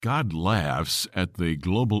God laughs at the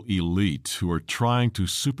global elite who are trying to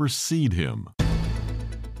supersede him.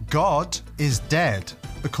 God is dead,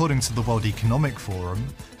 according to the World Economic Forum,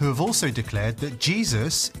 who have also declared that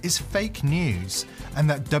Jesus is fake news and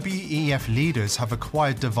that WEF leaders have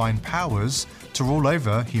acquired divine powers to rule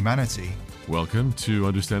over humanity. Welcome to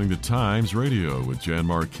Understanding the Times Radio with Jan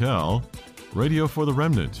Markell, Radio for the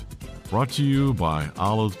Remnant, brought to you by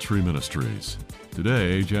Olive Tree Ministries.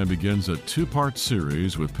 Today, Jan begins a two-part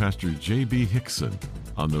series with Pastor J.B. Hixson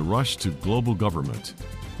on the rush to global government.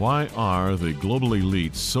 Why are the global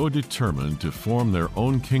elites so determined to form their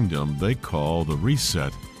own kingdom they call the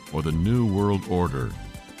Reset or the New World Order?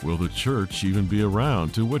 Will the church even be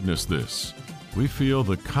around to witness this? We feel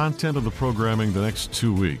the content of the programming the next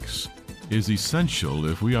 2 weeks is essential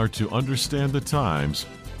if we are to understand the times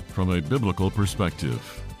from a biblical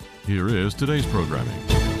perspective. Here is today's programming.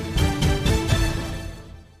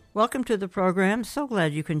 Welcome to the program. So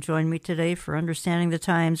glad you can join me today for Understanding the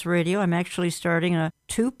Times Radio. I'm actually starting a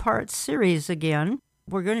two-part series again.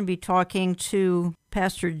 We're going to be talking to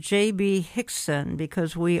Pastor J.B. Hixson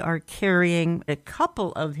because we are carrying a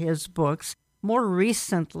couple of his books. More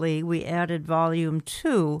recently, we added Volume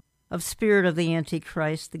 2 of Spirit of the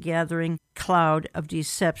Antichrist, The Gathering Cloud of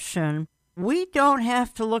Deception. We don't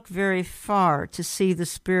have to look very far to see the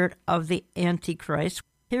spirit of the Antichrist.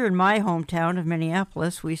 Here in my hometown of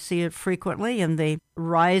Minneapolis, we see it frequently in the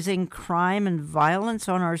rising crime and violence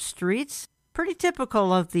on our streets. Pretty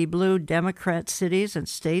typical of the blue Democrat cities and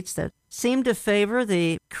states that seem to favor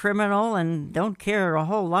the criminal and don't care a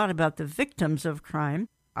whole lot about the victims of crime.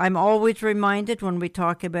 I'm always reminded when we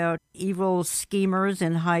talk about evil schemers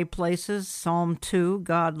in high places, Psalm 2,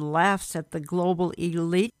 God laughs at the global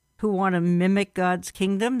elite who want to mimic God's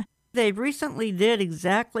kingdom. They recently did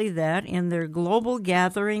exactly that in their global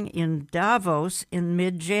gathering in Davos in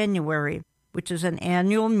mid-January, which is an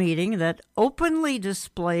annual meeting that openly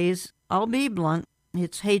displays, I'll be blunt,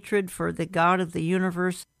 its hatred for the God of the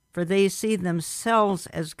universe, for they see themselves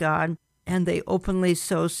as God, and they openly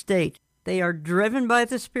so state. They are driven by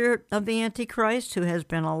the spirit of the Antichrist, who has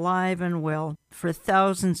been alive and well for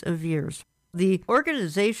thousands of years. The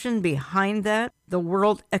organization behind that, the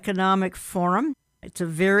World Economic Forum, it's a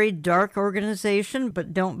very dark organization,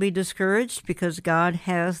 but don't be discouraged because God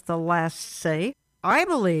has the last say. I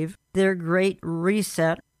believe their great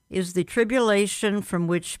reset is the tribulation from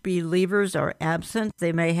which believers are absent.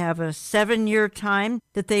 They may have a 7-year time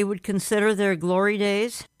that they would consider their glory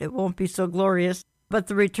days. It won't be so glorious, but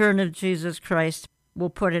the return of Jesus Christ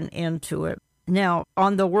will put an end to it. Now,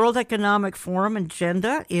 on the World Economic Forum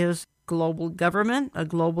agenda is global government, a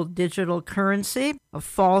global digital currency, a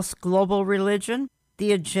false global religion,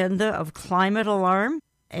 the agenda of climate alarm,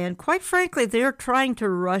 and quite frankly, they're trying to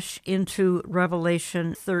rush into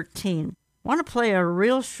Revelation 13. I want to play a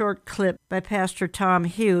real short clip by Pastor Tom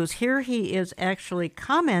Hughes. Here he is actually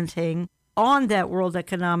commenting on that World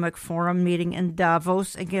Economic Forum meeting in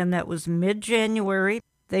Davos. Again, that was mid-January.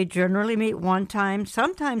 They generally meet one time,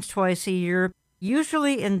 sometimes twice a year,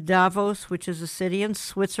 usually in Davos, which is a city in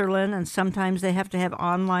Switzerland, and sometimes they have to have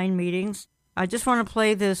online meetings. I just want to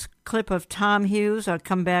play this clip of Tom Hughes. I'll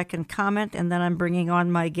come back and comment, and then I'm bringing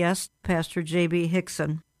on my guest, Pastor J.B.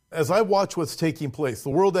 Hixson. As I watch what's taking place, the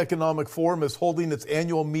World Economic Forum is holding its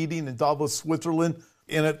annual meeting in Davos, Switzerland,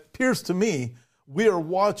 and it appears to me we are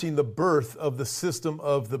watching the birth of the system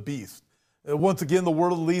of the beast. Once again, the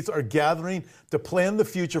world elites are gathering to plan the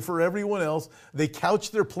future for everyone else. They couch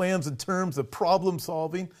their plans in terms of problem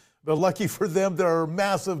solving. But lucky for them, there are a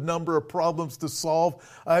massive number of problems to solve.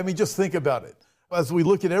 I mean, just think about it. As we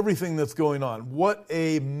look at everything that's going on, what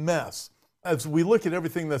a mess. As we look at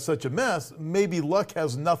everything that's such a mess, maybe luck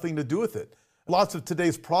has nothing to do with it. Lots of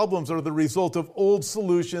today's problems are the result of old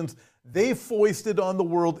solutions they foisted on the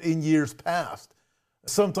world in years past.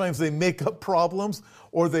 Sometimes they make up problems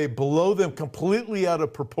or they blow them completely out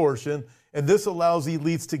of proportion, and this allows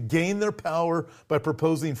elites to gain their power by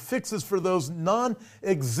proposing fixes for those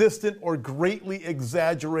non-existent or greatly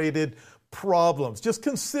exaggerated problems. Just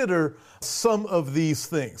consider some of these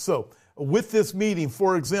things. So, with this meeting,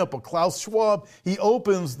 for example, Klaus Schwab, he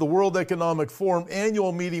opens the World Economic Forum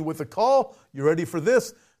annual meeting with a call, you ready for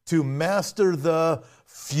this? To master the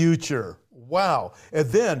future. Wow. And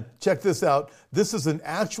then, check this out. This is an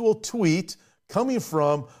actual tweet coming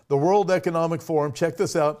from the World Economic Forum. Check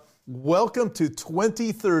this out. Welcome to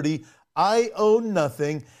 2030. I own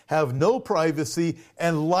nothing, have no privacy,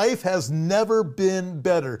 and life has never been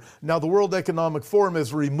better. Now, the World Economic Forum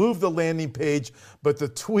has removed the landing page, but the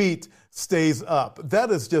tweet stays up.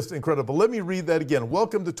 That is just incredible. Let me read that again.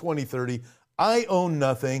 Welcome to 2030. I own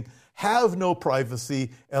nothing, have no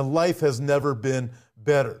privacy, and life has never been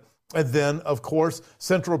better. And then, of course,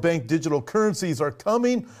 central bank digital currencies are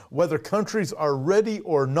coming, whether countries are ready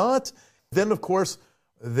or not. Then, of course,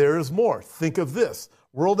 there is more. Think of this.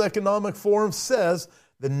 World Economic Forum says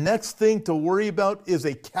the next thing to worry about is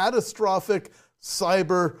a catastrophic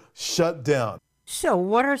cyber shutdown. So,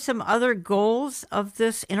 what are some other goals of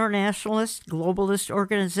this internationalist, globalist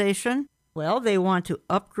organization? Well, they want to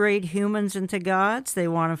upgrade humans into gods. They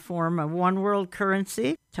want to form a one-world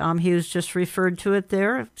currency. Tom Hughes just referred to it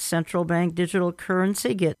there, central bank digital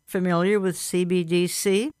currency. Get familiar with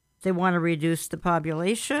CBDC. They want to reduce the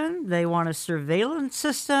population. They want a surveillance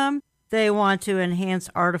system. They want to enhance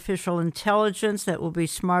artificial intelligence that will be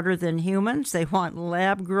smarter than humans. They want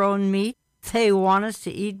lab-grown meat. They want us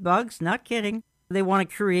to eat bugs. Not kidding. They want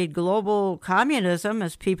to create global communism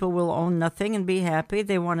as people will own nothing and be happy.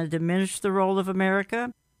 They want to diminish the role of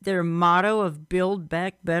America. Their motto of Build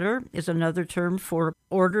Back Better is another term for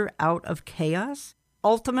order out of chaos.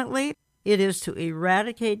 Ultimately, it is to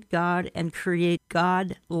eradicate God and create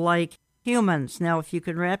God-like humans. Now, if you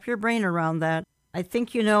can wrap your brain around that, I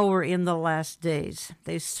think you know we're in the last days.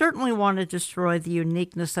 They certainly want to destroy the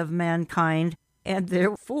uniqueness of mankind, and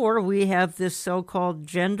therefore we have this so-called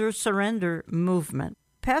gender surrender movement.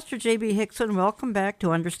 Pastor J.B. Hixson, welcome back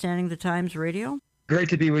to Understanding the Times Radio. Great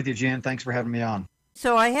to be with you, Jan. Thanks for having me on.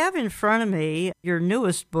 So I have in front of me your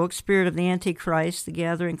newest book, Spirit of the Antichrist, The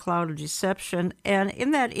Gathering Cloud of Deception. And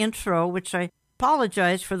in that intro, which I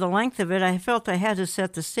apologize for the length of it, I felt I had to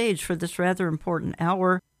set the stage for this rather important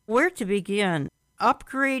hour. Where to begin?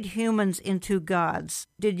 Upgrade humans into gods.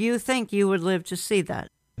 Did you think you would live to see that?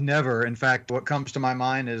 Never. In fact, what comes to my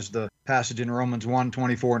mind is the passage in Romans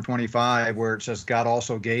 1:24 and 25, where it says, God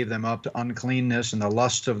also gave them up to uncleanness and the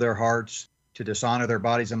lusts of their hearts, to dishonor their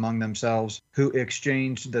bodies among themselves, who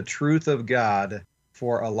exchanged the truth of God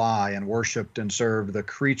for a lie and worshipped and served the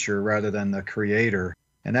creature rather than the Creator.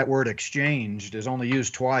 And that word exchanged is only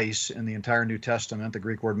used twice in the entire New Testament, the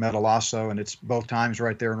Greek word metalasso, and it's both times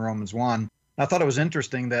right there in Romans 1. I thought it was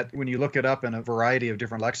interesting that when you look it up in a variety of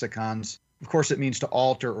different lexicons, of course it means to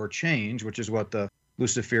alter or change, which is what the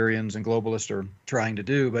Luciferians and globalists are trying to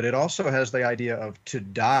do, but it also has the idea of to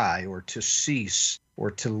die or to cease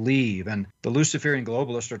or to leave. And the Luciferian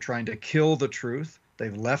globalists are trying to kill the truth.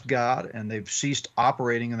 They've left God and they've ceased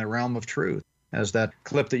operating in the realm of truth. As that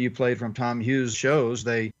clip that you played from Tom Hughes shows,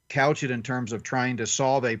 they couch it in terms of trying to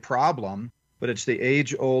solve a problem, but it's the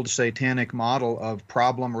age-old satanic model of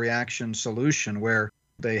problem, reaction, solution, where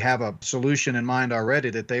they have a solution in mind already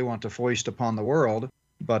that they want to foist upon the world,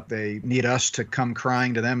 but they need us to come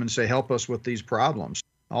crying to them and say, help us with these problems.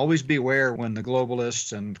 Always beware when the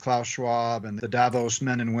globalists and Klaus Schwab and the Davos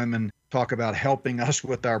men and women talk about helping us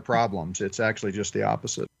with our problems. It's actually just the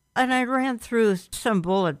opposite. And I ran through some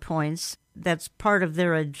bullet points. That's part of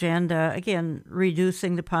their agenda. Again,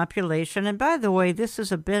 reducing the population. And by the way, this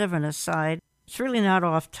is a bit of an aside. It's really not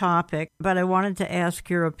off topic, but I wanted to ask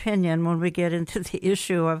your opinion when we get into the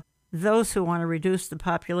issue of those who want to reduce the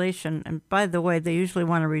population. And by the way, they usually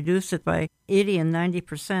want to reduce it by 80 and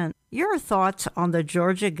 90%. Your thoughts on the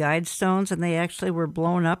Georgia Guidestones, and they actually were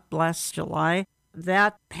blown up last July.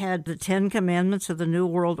 That had the 10 Commandments of the New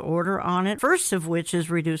World Order on it, first of which is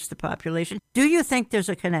reduce the population. Do you think there's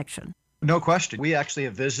a connection? No question. We actually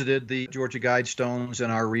have visited the Georgia Guidestones in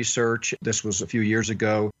our research. This was a few years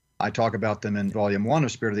ago. I talk about them in Volume 1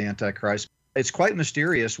 of Spirit of the Antichrist. It's quite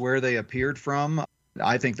mysterious where they appeared from.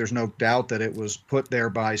 I think there's no doubt that it was put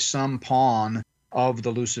there by some pawn of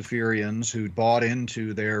the Luciferians who bought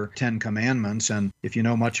into their 10 Commandments. And if you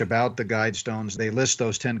know much about the Guidestones, they list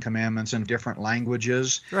those 10 Commandments in different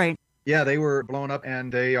languages. Right. Yeah, they were blown up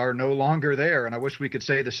and they are no longer there. And I wish we could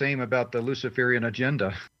say the same about the Luciferian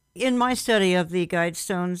agenda. In my study of the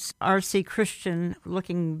Guidestones, R.C. Christian,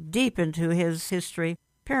 looking deep into his history,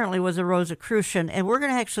 apparently was a Rosicrucian. And we're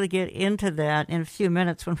going to actually get into that in a few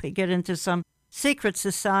minutes when we get into some secret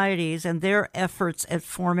societies and their efforts at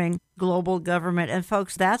forming global government. And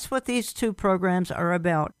folks, that's what these two programs are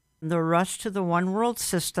about. The rush to the one world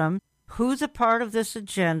system. Who's a part of this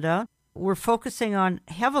agenda? We're focusing on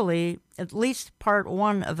heavily, at least part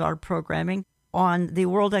one of our programming, on the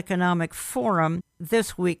World Economic Forum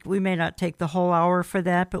this week. We may not take the whole hour for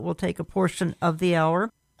that, but we'll take a portion of the hour.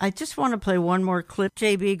 I just want to play one more clip,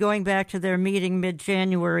 JB, going back to their meeting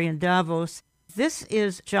mid-January in Davos. This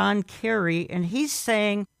is John Kerry, and he's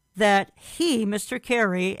saying that he, Mr.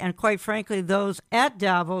 Kerry, and quite frankly, those at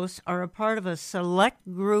Davos are a part of a select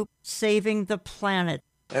group saving the planet.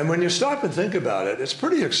 And when you stop and think about it, it's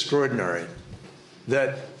pretty extraordinary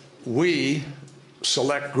that we,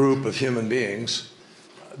 select group of human beings,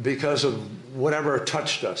 because of whatever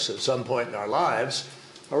touched us at some point in our lives,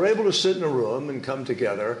 are able to sit in a room and come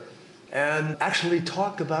together and actually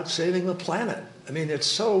talk about saving the planet. I mean, it's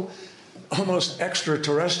so almost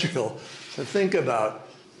extraterrestrial to think about,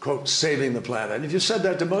 quote, saving the planet. And if you said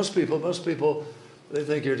that to most people, they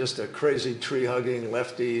think you're just a crazy tree-hugging,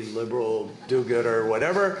 lefty, liberal, do-gooder,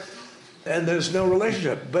 whatever, and there's no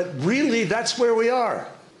relationship. But really, that's where we are.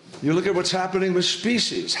 You look at what's happening with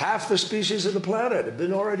species. Half the species of the planet have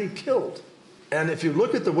been already killed. And if you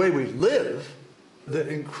look at the way we live, the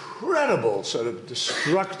incredible sort of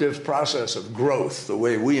destructive process of growth, the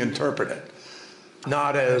way we interpret it,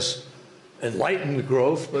 not as enlightened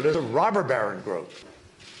growth, but as a robber baron growth,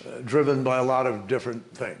 driven by a lot of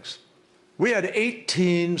different things. We had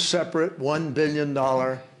 18 separate $1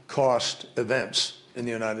 billion cost events in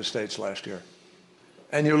the United States last year.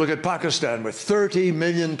 And you look at Pakistan, where 30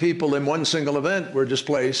 million people in one single event were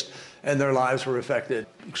displaced and their lives were affected.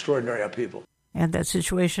 Extraordinary upheaval. And that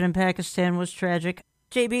situation in Pakistan was tragic.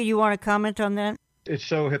 JB, you want to comment on that? It's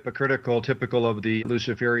so hypocritical, typical of the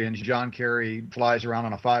Luciferians. John Kerry flies around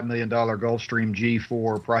on a $5 million Gulfstream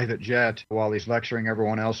G4 private jet while he's lecturing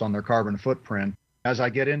everyone else on their carbon footprint. As I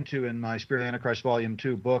get into in my Spirit of Antichrist Volume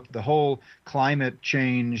 2 book, the whole climate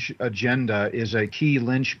change agenda is a key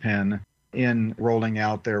linchpin in rolling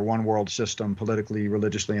out their one world system politically,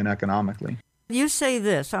 religiously, and economically. You say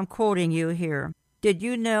this, I'm quoting you here. Did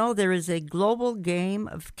you know there is a global game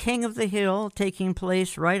of King of the Hill taking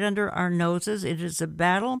place right under our noses? It is a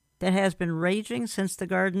battle that has been raging since the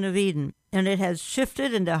Garden of Eden, and it has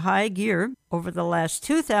shifted into high gear over the last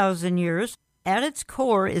 2,000 years. At its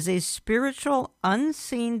core is a spiritual,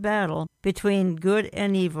 unseen battle between good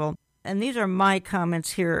and evil. And these are my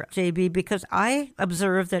comments here, JB, because I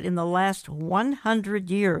observe that in the last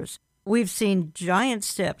 100 years, we've seen giant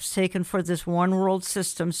steps taken for this one world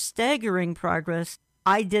system, staggering progress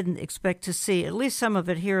I didn't expect to see, at least some of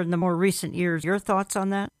it here in the more recent years. Your thoughts on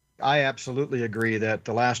that? I absolutely agree that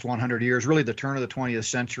the last 100 years, really the turn of the 20th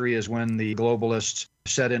century, is when the globalists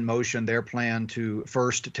set in motion their plan to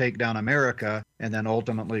first take down America and then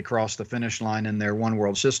ultimately cross the finish line in their one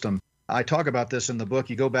world system. I talk about this in the book.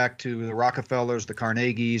 You go back to the Rockefellers, the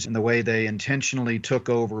Carnegies, and the way they intentionally took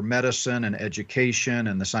over medicine and education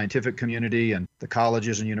and the scientific community and the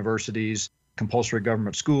colleges and universities, compulsory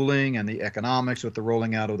government schooling, and the economics with the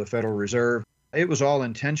rolling out of the Federal Reserve. It was all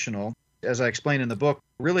intentional. As I explain in the book,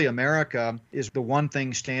 really America is the one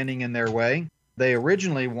thing standing in their way. They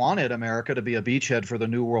originally wanted America to be a beachhead for the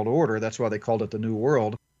New World Order. That's why they called it the New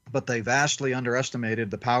World. But they vastly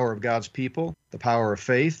underestimated the power of God's people, the power of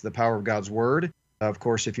faith, the power of God's word. Of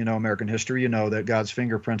course, if you know American history, you know that God's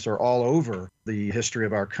fingerprints are all over the history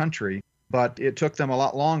of our country. But it took them a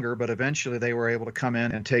lot longer, but eventually they were able to come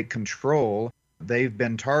in and take control. They've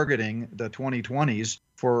been targeting the 2020s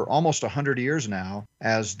for almost 100 years now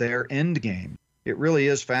as their end game. It really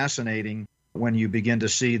is fascinating when you begin to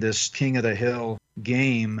see this King of the Hill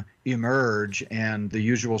game emerge and the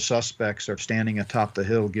usual suspects are standing atop the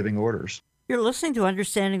hill giving orders. You're listening to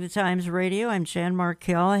Understanding the Times Radio. I'm Jan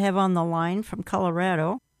Markell. I have on the line from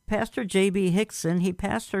Colorado Pastor J.B. Hickson. He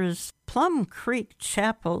pastors Plum Creek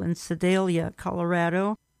Chapel in Sedalia,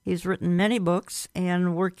 Colorado. He's written many books,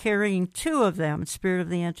 and we're carrying two of them, Spirit of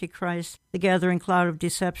the Antichrist, The Gathering Cloud of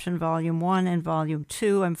Deception, Volume 1 and Volume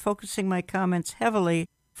 2. I'm focusing my comments heavily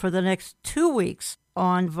for the next 2 weeks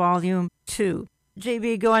on Volume 2.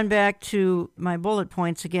 JB, going back to my bullet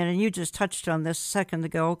points again, and you just touched on this a second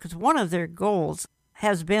ago, because one of their goals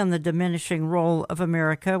has been the diminishing role of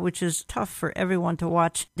America, which is tough for everyone to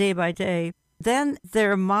watch day by day. Then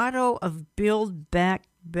their motto of Build Back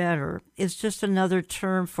Better is just another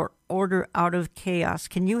term for order out of chaos.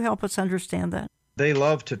 Can you help us understand that? They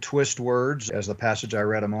love to twist words, as the passage I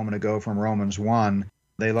read a moment ago from Romans 1.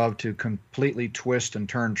 They love to completely twist and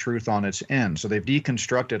turn truth on its end. So they've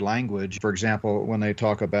deconstructed language. For example, when they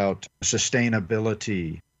talk about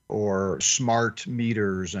sustainability or smart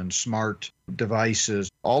meters and smart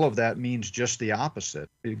devices, all of that means just the opposite.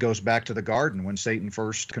 It goes back to the garden when Satan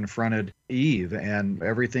first confronted Eve, and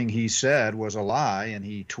everything he said was a lie, and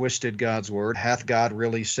he twisted God's word. Hath God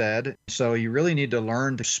really said? So you really need to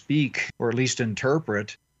learn to speak, or at least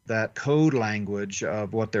interpret, that code language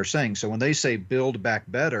of what they're saying. So when they say build back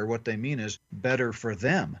better, what they mean is better for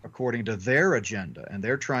them, according to their agenda. And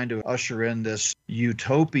they're trying to usher in this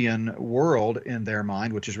utopian world in their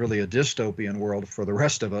mind, which is really a dystopian world for the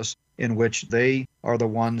rest of us, in which they are the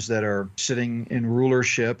ones that are sitting in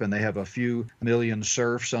rulership, and they have a few million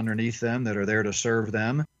serfs underneath them that are there to serve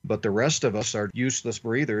them. But the rest of us are useless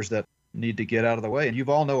breathers that need to get out of the way. And you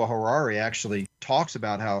all know Harari actually talks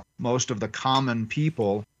about how most of the common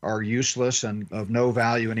people are useless and of no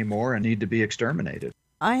value anymore and need to be exterminated.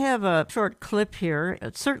 I have a short clip here.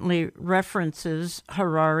 It certainly references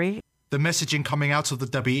Harari. The messaging coming out of the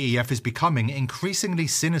WEF is becoming increasingly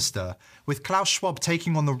sinister, with Klaus Schwab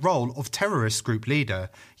taking on the role of terrorist group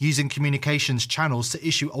leader, using communications channels to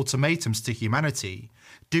issue ultimatums to humanity.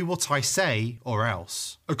 Do what I say or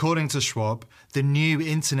else. According to Schwab, the new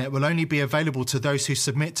internet will only be available to those who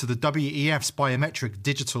submit to the WEF's biometric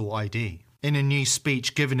digital ID. In a new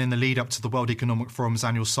speech given in the lead-up to the World Economic Forum's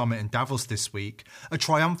annual summit in Davos this week, a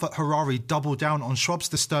triumphant Harari doubled down on Schwab's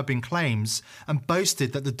disturbing claims and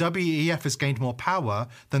boasted that the WEF has gained more power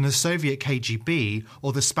than the Soviet KGB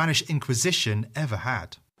or the Spanish Inquisition ever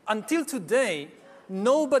had. Until today,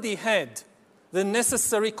 nobody had the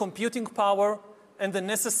necessary computing power and the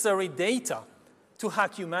necessary data to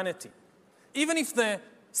hack humanity. Even if the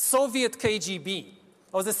Soviet KGB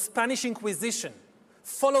or the Spanish Inquisition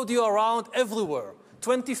followed you around everywhere,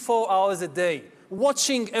 24 hours a day,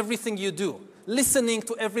 watching everything you do, listening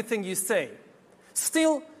to everything you say.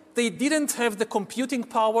 Still, they didn't have the computing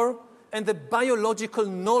power and the biological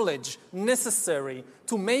knowledge necessary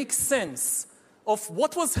to make sense of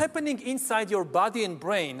what was happening inside your body and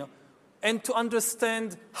brain and to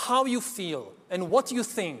understand how you feel and what you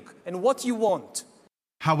think and what you want.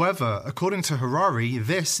 However, according to Harari,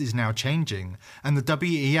 this is now changing, and the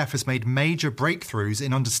WEF has made major breakthroughs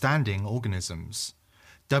in understanding organisms.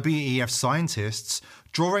 WEF scientists,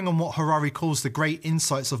 drawing on what Harari calls the great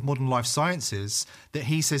insights of modern life sciences that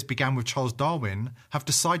he says began with Charles Darwin, have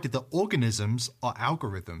decided that organisms are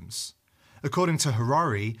algorithms. According to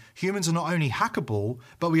Harari, humans are not only hackable,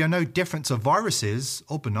 but we are no different to viruses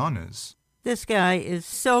or bananas. This guy is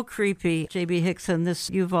so creepy, J.B. Hixson,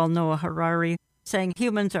 this Yuval Noah Harari, saying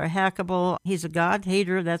humans are hackable. He's a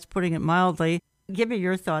God-hater, that's putting it mildly. Give me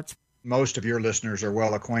your thoughts. Most of your listeners are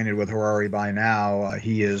well acquainted with Harari by now.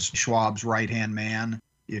 He is Schwab's right-hand man.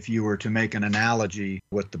 If you were to make an analogy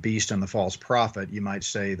with the beast and the false prophet, you might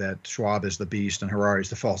say that Schwab is the beast and Harari is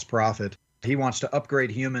the false prophet. He wants to upgrade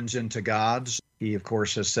humans into gods. He, of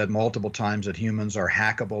course, has said multiple times that humans are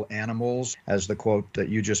hackable animals. As the quote that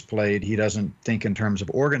you just played, he doesn't think in terms of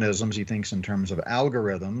organisms, he thinks in terms of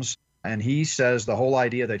algorithms. And he says the whole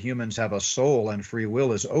idea that humans have a soul and free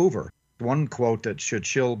will is over. One quote that should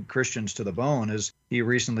chill Christians to the bone is he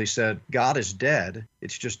recently said, God is dead.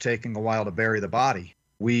 It's just taking a while to bury the body.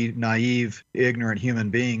 We naive, ignorant human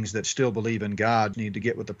beings that still believe in God need to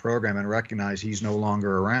get with the program and recognize he's no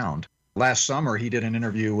longer around. Last summer, he did an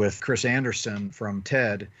interview with Chris Anderson from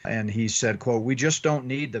TED, and he said, quote, we just don't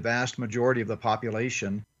need the vast majority of the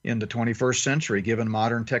population in the 21st century, given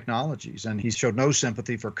modern technologies. And he showed no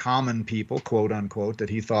sympathy for common people, quote unquote, that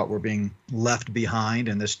he thought were being left behind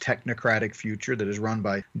in this technocratic future that is run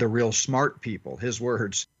by the real smart people, his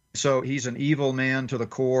words. So he's an evil man to the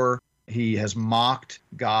core. He has mocked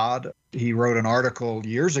God. He wrote an article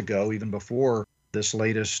years ago, even before this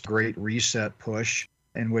latest Great Reset push,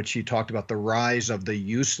 in which he talked about the rise of the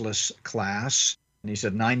useless class. And he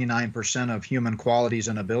said 99% of human qualities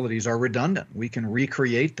and abilities are redundant. We can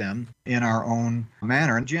recreate them in our own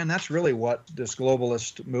manner. And Jen, that's really what this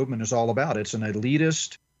globalist movement is all about. It's an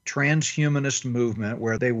elitist, transhumanist movement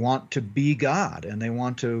where they want to be God and they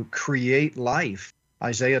want to create life.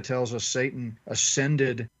 Isaiah tells us Satan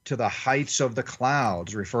ascended to the heights of the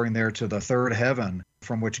clouds, referring there to the third heaven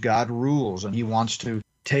from which God rules. And he wants to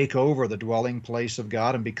take over the dwelling place of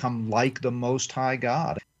God and become like the Most High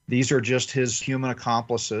God. These are just his human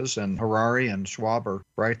accomplices, and Harari and Schwab are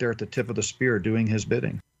right there at the tip of the spear doing his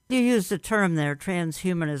bidding. You used the term there,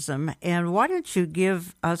 transhumanism, and why don't you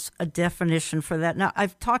give us a definition for that? Now,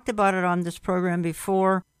 I've talked about it on this program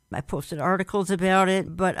before. I posted articles about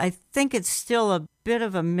it, but I think it's still a bit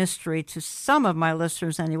of a mystery to some of my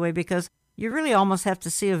listeners anyway, because you really almost have to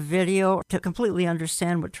see a video to completely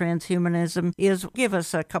understand what transhumanism is. Give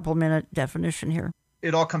us a couple-minute definition here.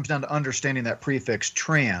 It all comes down to understanding that prefix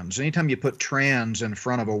trans. Anytime you put trans in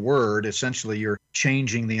front of a word, essentially you're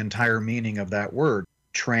changing the entire meaning of that word.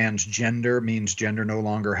 Transgender means gender no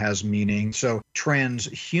longer has meaning. So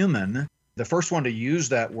transhuman, the first one to use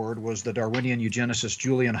that word was the Darwinian eugenicist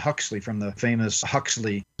Julian Huxley from the famous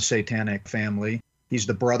Huxley satanic family. He's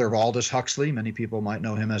the brother of Aldous Huxley. Many people might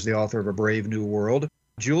know him as the author of A Brave New World.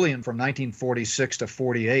 Julian, from 1946 to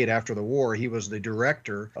 48, after the war, he was the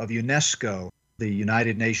director of UNESCO, the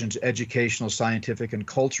United Nations Educational, Scientific, and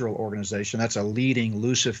Cultural Organization. That's a leading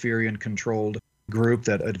Luciferian-controlled group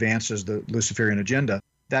that advances the Luciferian agenda.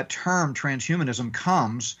 That term, transhumanism,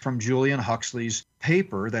 comes from Julian Huxley's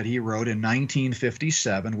paper that he wrote in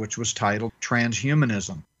 1957, which was titled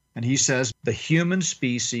Transhumanism. And he says the human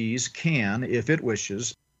species can, if it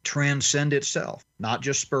wishes, transcend itself, not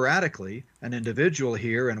just sporadically, an individual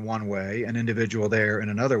here in one way, an individual there in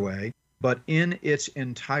another way, but in its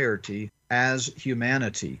entirety as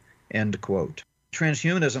humanity, end quote.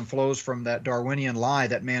 Transhumanism flows from that Darwinian lie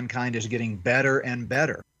that mankind is getting better and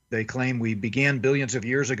better. They claim we began billions of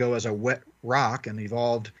years ago as a wet rock and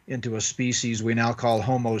evolved into a species we now call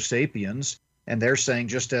Homo sapiens. And they're saying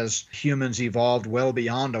just as humans evolved well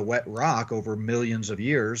beyond a wet rock over millions of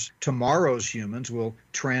years, tomorrow's humans will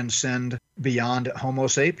transcend beyond Homo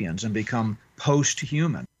sapiens and become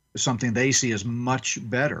post-human, something they see as much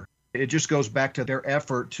better. It just goes back to their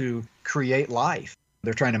effort to create life.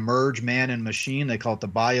 They're trying to merge man and machine. They call it the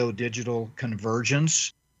biodigital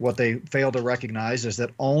convergence. What they fail to recognize is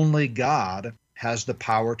that only God has the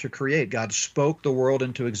power to create. God spoke the world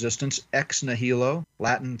into existence ex nihilo,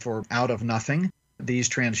 Latin for out of nothing. These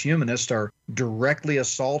transhumanists are directly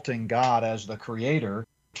assaulting God as the creator,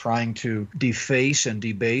 trying to deface and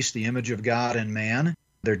debase the image of God in man.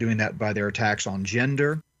 They're doing that by their attacks on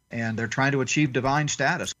gender, and they're trying to achieve divine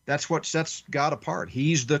status. That's what sets God apart.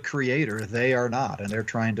 He's the creator. They are not, and they're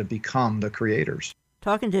trying to become the creators.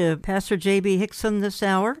 Talking to Pastor J.B. Hixson this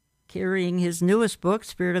hour, carrying his newest book,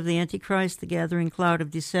 Spirit of the Antichrist, The Gathering Cloud of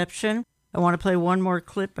Deception. I want to play one more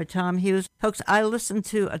clip by Tom Hughes. Folks, I listened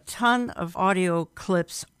to a ton of audio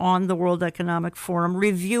clips on the World Economic Forum,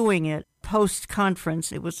 reviewing it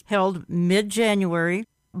post-conference. It was held mid-January,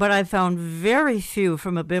 but I found very few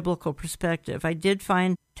from a biblical perspective. I did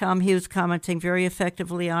find Tom Hughes commenting very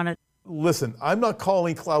effectively on it. Listen, I'm not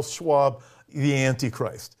calling Klaus Schwab the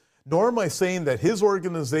Antichrist, nor am I saying that his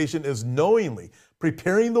organization is knowingly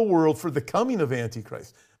preparing the world for the coming of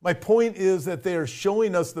Antichrist. My point is that they are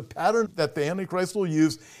showing us the pattern that the Antichrist will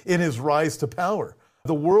use in his rise to power.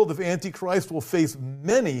 The world of Antichrist will face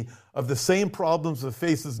many of the same problems it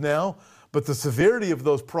faces now, but the severity of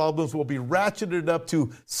those problems will be ratcheted up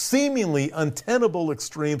to seemingly untenable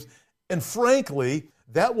extremes. And frankly,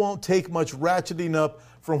 that won't take much ratcheting up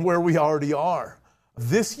from where we already are.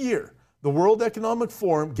 This year, the World Economic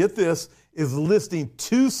Forum, get this, is listing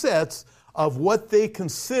 2 sets of what they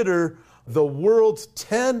consider the world's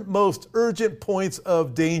 10 most urgent points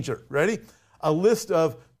of danger. Ready? A list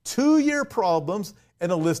of 2-year problems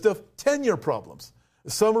and a list of 10-year problems.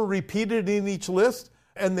 Some are repeated in each list,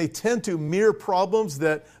 and they tend to mirror problems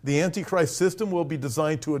that the Antichrist system will be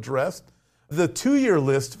designed to address. The 2-year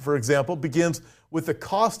list, for example, begins with the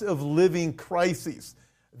cost of living crises.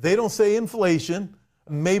 They don't say inflation,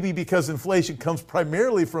 maybe because inflation comes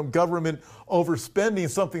primarily from government overspending,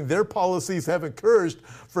 something their policies have encouraged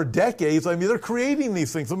for decades. I mean, they're creating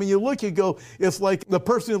these things. I mean, you look, you go, it's like the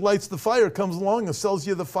person who lights the fire comes along and sells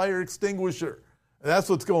you the fire extinguisher. That's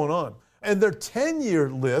what's going on. And their 10-year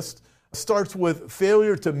list starts with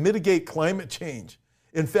failure to mitigate climate change.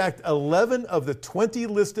 In fact, 11 of the 20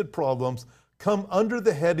 listed problems come under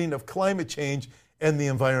the heading of climate change and the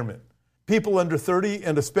environment. People under 30,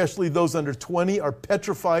 and especially those under 20, are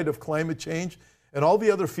petrified of climate change and all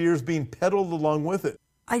the other fears being peddled along with it.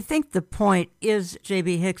 I think the point is,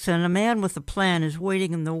 J.B. Hixson, a man with a plan is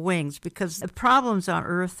waiting in the wings because the problems on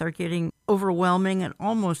Earth are getting overwhelming and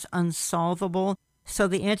almost unsolvable. So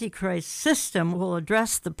the Antichrist system will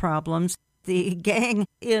address the problems. The gang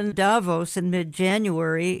in Davos in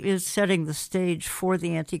mid-January is setting the stage for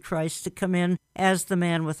the Antichrist to come in as the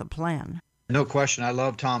man with a plan. No question. I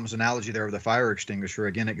love Tom's analogy there of the fire extinguisher.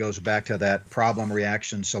 Again, it goes back to that problem,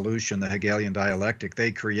 reaction, solution, the Hegelian dialectic.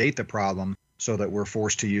 They create the problem so that we're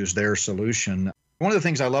forced to use their solution. One of the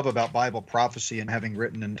things I love about Bible prophecy, and having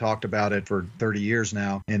written and talked about it for 30 years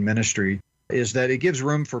now in ministry, is that it gives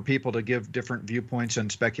room for people to give different viewpoints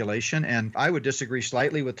and speculation. And I would disagree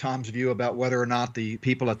slightly with Tom's view about whether or not the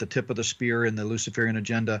people at the tip of the spear in the Luciferian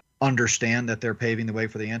agenda understand that they're paving the way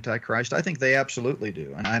for the Antichrist. I think they absolutely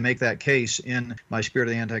do. And I make that case in my Spirit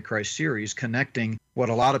of the Antichrist series, connecting what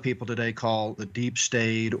a lot of people today call the deep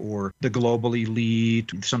state or the global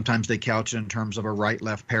elite. Sometimes they couch it in terms of a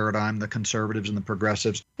right-left paradigm, the conservatives and the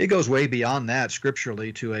progressives. It goes way beyond that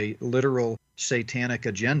scripturally to a literal satanic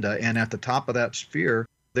agenda. And at the top of that sphere,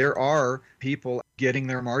 there are people getting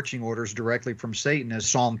their marching orders directly from Satan. As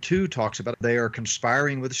Psalm 2 talks about, they are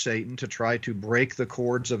conspiring with Satan to try to break the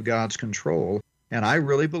cords of God's control. And I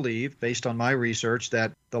really believe, based on my research,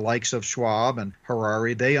 that the likes of Schwab and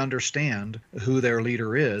Harari, they understand who their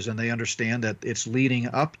leader is, and they understand that it's leading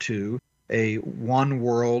up to a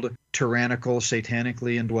one-world, tyrannical,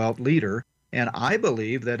 satanically indwelt leader. And I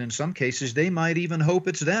believe that in some cases they might even hope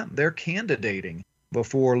it's them. They're candidating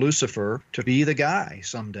before Lucifer to be the guy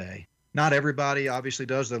someday. Not everybody obviously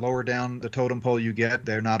does. The lower down the totem pole you get,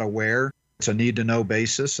 they're not aware. It's a need-to-know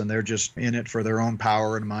basis, and they're just in it for their own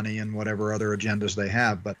power and money and whatever other agendas they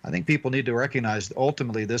have. But I think people need to recognize that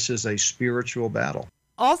ultimately this is a spiritual battle.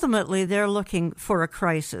 Ultimately, they're looking for a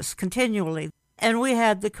crisis continually. And we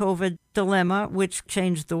had the COVID dilemma, which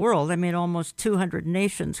changed the world. I mean, almost 200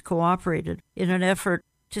 nations cooperated in an effort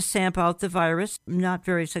to stamp out the virus. Not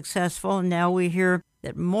very successful. And now we hear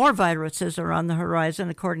that more viruses are on the horizon,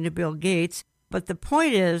 according to Bill Gates. But the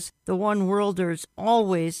point is, the one-worlders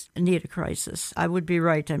always need a crisis. I would be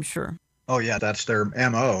right, I'm sure. Oh, yeah, that's their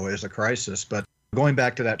MO, is a crisis. But going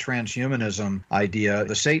back to that transhumanism idea,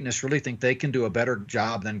 the Satanists really think they can do a better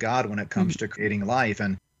job than God when it comes to creating life.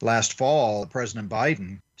 And last fall, President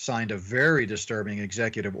Biden signed a very disturbing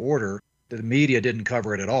executive order. The media didn't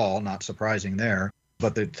cover it at all, not surprising there.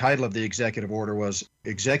 But the title of the executive order was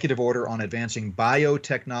Executive Order on Advancing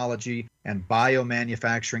Biotechnology and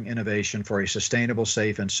Biomanufacturing Innovation for a Sustainable,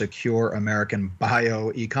 Safe, and Secure American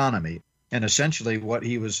Bioeconomy. And essentially what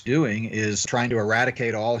he was doing is trying to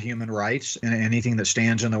eradicate all human rights and anything that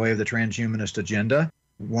stands in the way of the transhumanist agenda.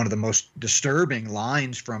 One of the most disturbing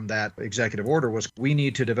lines from that executive order was, we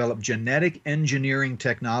need to develop genetic engineering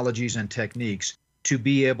technologies and techniques to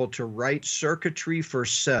be able to write circuitry for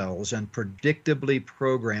cells and predictably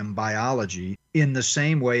program biology in the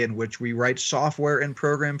same way in which we write software and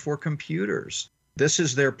program for computers. This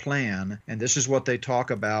is their plan, and this is what they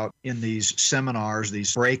talk about in these seminars,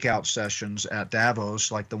 these breakout sessions at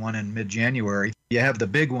Davos, like the one in mid-January. You have the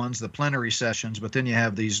big ones, the plenary sessions, but then you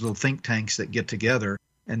have these little think tanks that get together,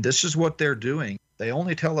 and this is what they're doing. They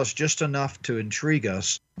only tell us just enough to intrigue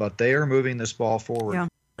us, but they are moving this ball forward. Yeah.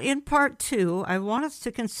 In part two, I want us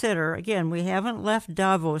to consider, again, we haven't left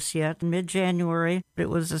Davos yet, mid-January, but it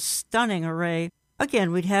was a stunning array.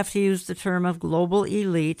 Again, we'd have to use the term of global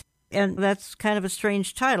elite, and that's kind of a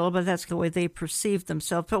strange title, but that's the way they perceive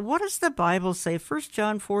themselves. But what does the Bible say? 1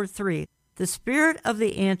 John 4:3, the spirit of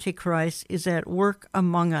the Antichrist is at work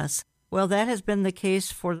among us. Well, that has been the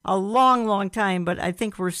case for a long, long time, but I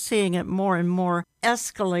think we're seeing it more and more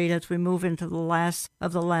escalate as we move into the last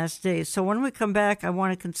of the last days. So when we come back, I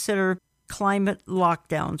want to consider climate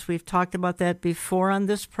lockdowns. We've talked about that before on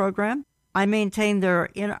this program. I maintain they're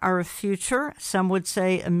in our future. Some would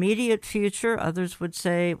say immediate future. Others would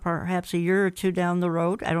say perhaps a year or two down the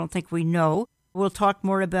road. I don't think we know. We'll talk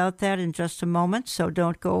more about that in just a moment, so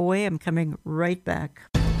don't go away. I'm coming right back.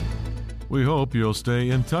 We hope you'll stay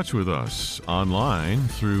in touch with us online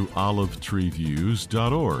through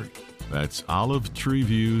olivetreeviews.org. That's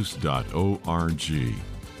olivetreeviews.org. You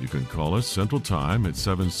can call us Central Time at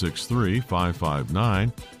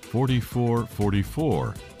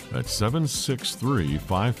 763-559-4444. That's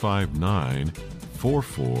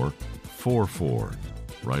 763-559-4444.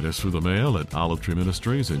 Write us through the mail at Olive Tree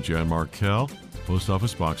Ministries and Jan Markell, Post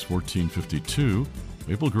Office Box 1452,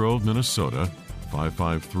 Maple Grove, Minnesota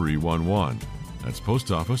 55311. That's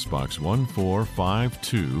Post Office Box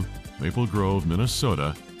 1452, Maple Grove,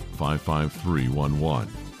 Minnesota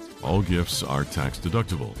 55311. All gifts are tax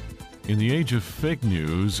deductible. In the age of fake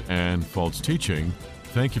news and false teaching,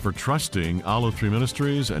 thank you for trusting Olive Tree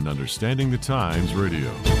Ministries and Understanding the Times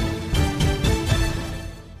Radio.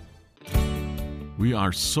 We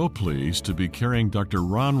are so pleased to be carrying Dr.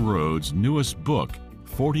 Ron Rhodes' newest book,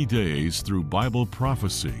 40 Days Through Bible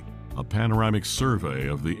Prophecy, a panoramic survey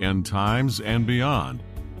of the end times and beyond.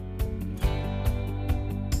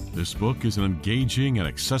 This book is an engaging and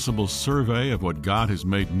accessible survey of what God has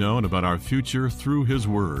made known about our future through His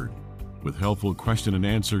Word. With helpful question and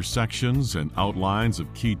answer sections and outlines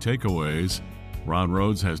of key takeaways, Ron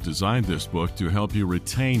Rhodes has designed this book to help you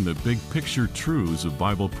retain the big picture truths of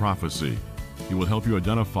Bible prophecy. He will help you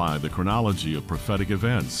identify the chronology of prophetic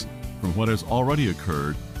events, from what has already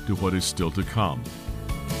occurred to what is still to come.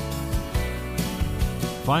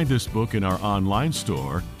 Find this book in our online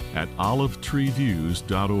store at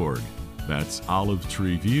olivetreeviews.org. That's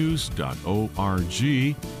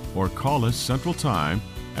olivetreeviews.org, or call us Central Time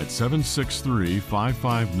at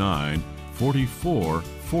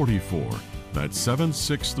 763-559-4444. That's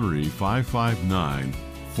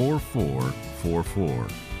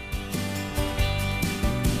 763-559-4444.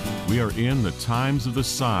 We are in the times of the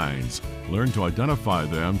signs. Learn to identify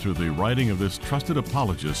them through the writing of this trusted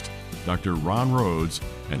apologist, Dr. Ron Rhodes,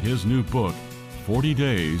 and his new book, 40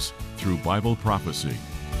 Days Through Bible Prophecy.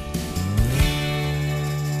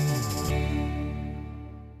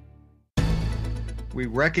 We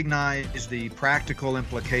recognize the practical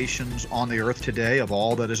implications on the earth today of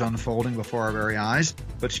all that is unfolding before our very eyes.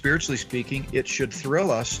 But spiritually speaking, it should thrill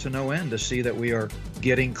us to no end to see that we are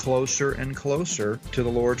getting closer and closer to the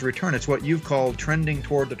Lord's return. It's what you've called trending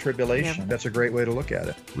toward the tribulation. That's a great way to look at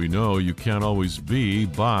it. We know you can't always be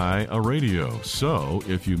by a radio, so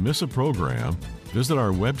if you miss a program, visit our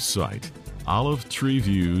website,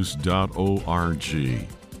 olivetreeviews.org.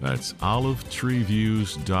 That's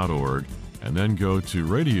olivetreeviews.org, and then go to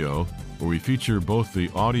radio, where we feature both the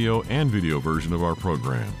audio and video version of our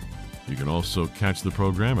program. You can also catch the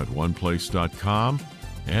program at oneplace.com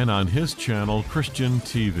and on his channel, Christian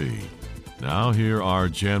TV. Now here are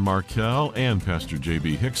Jan Markell and Pastor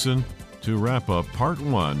J.B. Hickson to wrap up part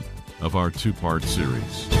one of our two-part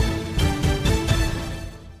series.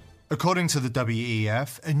 According to the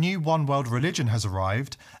WEF, a new one-world religion has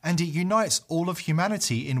arrived, and it unites all of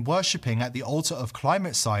humanity in worshipping at the altar of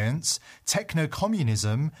climate science,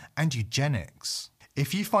 techno-communism, and eugenics.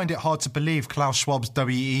 If you find it hard to believe Klaus Schwab's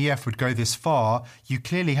WEF would go this far, you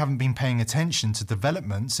clearly haven't been paying attention to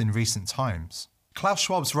developments in recent times. Klaus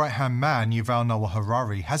Schwab's right-hand man, Yuval Noah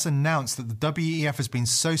Harari, has announced that the WEF has been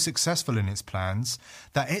so successful in its plans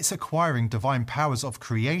that it's acquiring divine powers of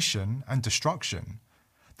creation and destruction.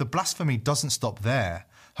 The blasphemy doesn't stop there.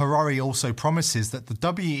 Harari also promises that the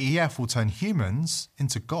WEF will turn humans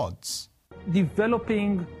into gods.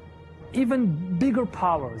 Developing even bigger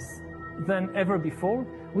powers than ever before.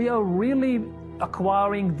 We are really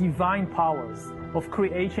acquiring divine powers of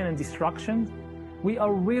creation and destruction. We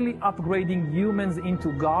are really upgrading humans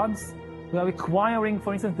into gods. We are acquiring,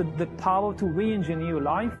 for instance, the power to re-engineer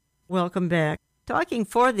life. Welcome back. Talking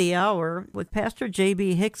for the hour with Pastor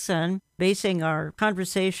J.B. Hickson, basing our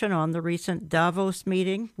conversation on the recent Davos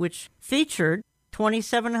meeting, which featured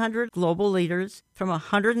 2,700 global leaders from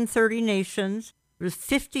 130 nations. There's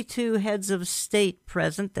 52 heads of state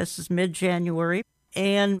present. This is mid-January.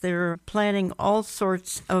 And they're planning all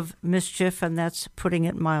sorts of mischief, and that's putting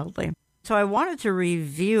it mildly. So I wanted to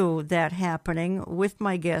review that happening with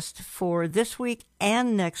my guest for this week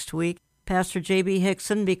and next week, Pastor J.B.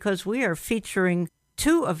 Hickson, because we are featuring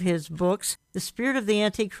two of his books, The Spirit of the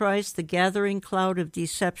Antichrist, The Gathering Cloud of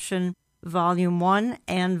Deception, Volume 1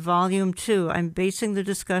 and Volume 2. I'm basing the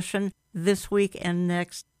discussion this week and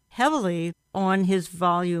next heavily on his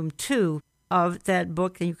Volume 2 of that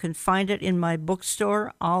book, and you can find it in my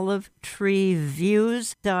bookstore,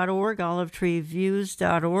 olivetreeviews.org,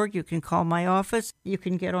 olivetreeviews.org. You can call my office. You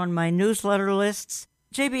can get on my newsletter lists.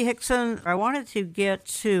 J.B. Hickson, I wanted to get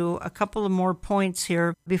to a couple of more points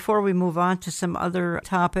here before we move on to some other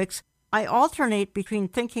topics. I alternate between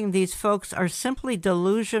thinking these folks are simply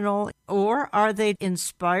delusional, or are they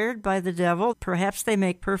inspired by the devil? Perhaps they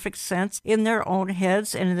make perfect sense in their own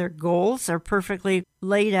heads, and their goals are perfectly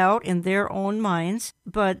laid out in their own minds.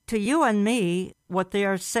 But to you and me, what they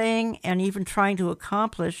are saying and even trying to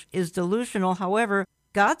accomplish is delusional. However,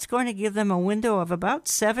 God's going to give them a window of about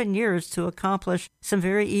 7 years to accomplish some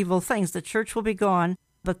very evil things. The church will be gone,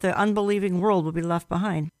 but the unbelieving world will be left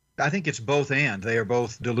behind. I think it's both and. They are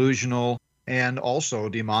both delusional and also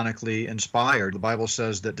demonically inspired. The Bible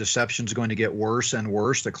says that deception is going to get worse and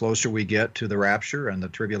worse the closer we get to the rapture and the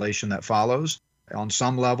tribulation that follows. On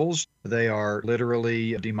some levels, they are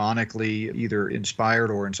literally demonically either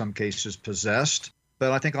inspired or in some cases possessed.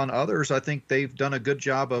 But I think on others, I think they've done a good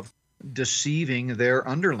job of deceiving their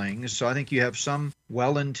underlings. So I think you have some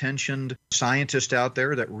well-intentioned scientists out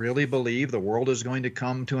there that really believe the world is going to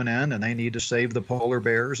come to an end and they need to save the polar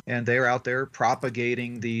bears. And they're out there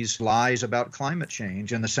propagating these lies about climate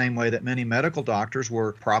change in the same way that many medical doctors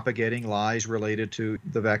were propagating lies related to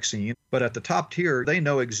the vaccine. But at the top tier, they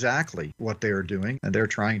know exactly what they're doing, and they're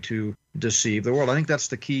trying to deceive the world. I think that's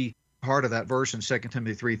the key part of that verse in 2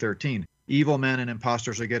 Timothy 3:13. Evil men and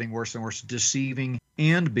impostors are getting worse and worse, deceiving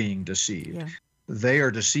and being deceived. Yeah. They are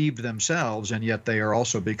deceived themselves, and yet they are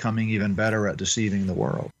also becoming even better at deceiving the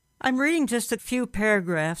world. I'm reading just a few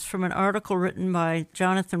paragraphs from an article written by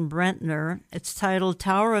Jonathan Brentner. It's titled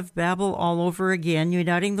Tower of Babel All Over Again,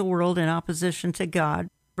 Uniting the World in Opposition to God.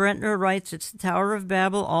 Brentner writes, it's the Tower of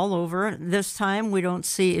Babel all over. This time we don't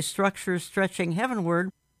see a structure stretching heavenward,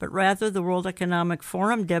 but rather the World Economic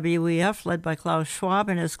Forum, WEF, led by Klaus Schwab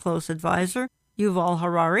and his close advisor, Yuval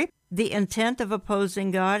Harari. The intent of opposing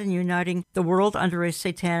God and uniting the world under a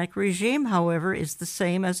satanic regime, however, is the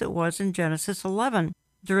same as it was in Genesis 11.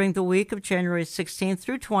 During the week of January 16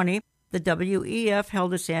 through 20, the WEF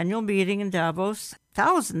held its annual meeting in Davos.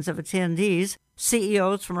 Thousands of attendees,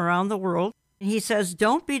 CEOs from around the world. He says,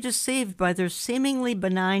 don't be deceived by their seemingly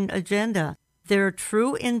benign agenda. Their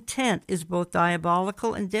true intent is both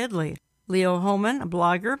diabolical and deadly. Leo Hohmann, a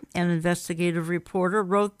blogger and investigative reporter,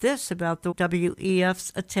 wrote this about the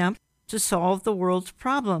WEF's attempt to solve the world's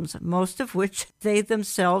problems, most of which they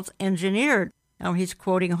themselves engineered. Now he's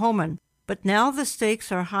quoting Hohmann. But now the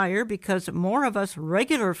stakes are higher because more of us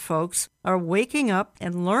regular folks are waking up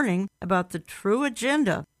and learning about the true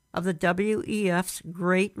agenda of the WEF's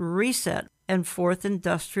Great Reset and Fourth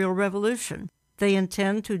Industrial Revolution. They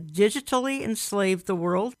intend to digitally enslave the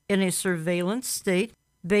world in a surveillance state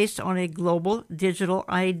based on a global digital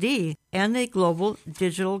ID and a global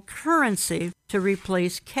digital currency to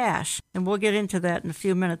replace cash. And we'll get into that in a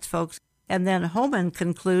few minutes, folks. And then Hohmann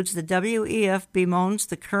concludes the WEF bemoans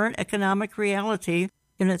the current economic reality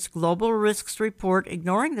in its Global Risks Report,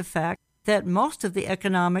 ignoring the fact that most of the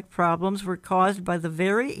economic problems were caused by the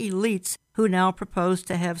very elites who now propose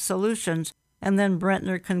to have solutions. And then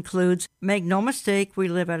Brentner concludes, make no mistake, we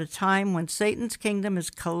live at a time when Satan's kingdom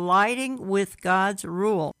is colliding with God's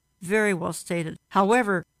rule. Very well stated.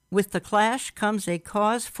 However, with the clash comes a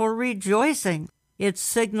cause for rejoicing. It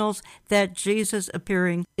signals that Jesus'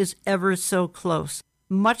 appearing is ever so close,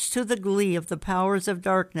 much to the glee of the powers of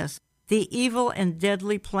darkness. The evil and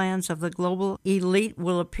deadly plans of the global elite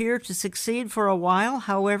will appear to succeed for a while.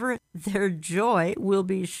 However, their joy will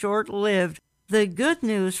be short-lived. The good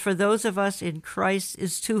news for those of us in Christ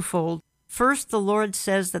is twofold. First, the Lord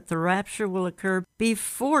says that the rapture will occur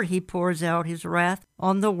before he pours out his wrath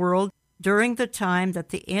on the world during the time that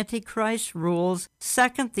the Antichrist rules.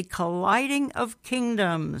 Second, the colliding of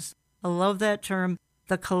kingdoms. I love that term.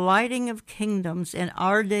 The colliding of kingdoms in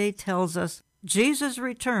our day tells us Jesus'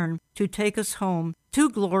 return to take us home to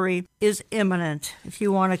glory is imminent. If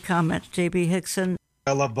you want to comment, J.B. Hixson.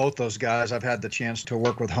 I love both those guys. I've had the chance to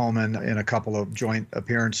work with Hohmann in a couple of joint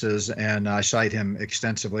appearances, and I cite him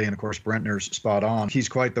extensively. And, of course, Brentner's spot on. He's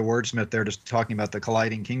quite the wordsmith there, just talking about the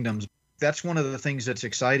colliding kingdoms. That's one of the things that's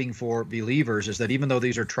exciting for believers, is that even though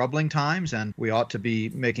these are troubling times and we ought to be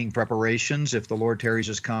making preparations if the Lord tarries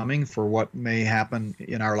is coming for what may happen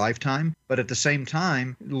in our lifetime, but at the same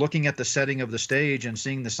time, looking at the setting of the stage and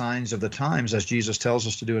seeing the signs of the times, as Jesus tells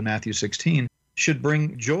us to do in Matthew 16, should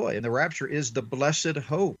bring joy. And the rapture is the blessed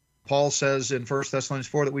hope. Paul says in 1 Thessalonians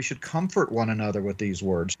 4 that we should comfort one another with these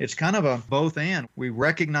words. It's kind of a both and. We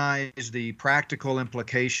recognize the practical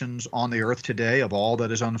implications on the earth today of all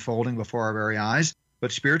that is unfolding before our very eyes.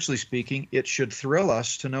 But spiritually speaking, it should thrill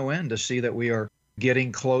us to no end to see that we are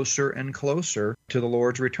getting closer and closer to the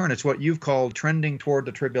Lord's return. It's what you've called trending toward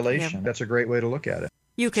the tribulation. Yep. That's a great way to look at it.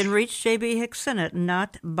 You can reach J.B. Hixson at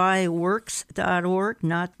notbyworks.org,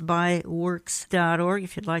 notbyworks.org,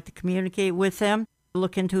 if you'd like to communicate with him.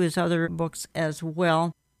 Look into his other books as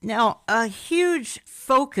well. Now, a huge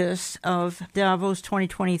focus of Davos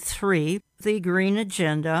 2023, the Green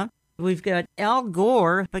Agenda. We've got Al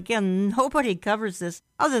Gore. Again, nobody covers this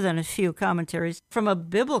other than a few commentaries. From a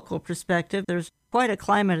biblical perspective, there's quite a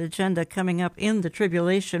climate agenda coming up in the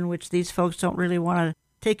tribulation, which these folks don't really want to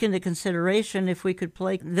take into consideration. If we could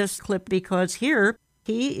play this clip, because here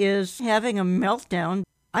he is having a meltdown.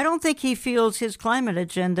 I don't think he feels his climate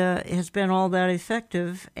agenda has been all that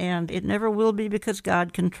effective, and it never will be because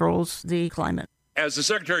God controls the climate. As the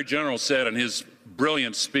Secretary General said in his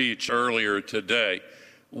brilliant speech earlier today,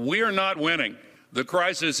 we are not winning. The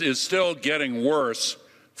crisis is still getting worse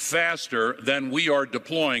faster than we are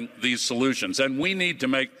deploying these solutions, and we need to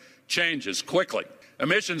make changes quickly.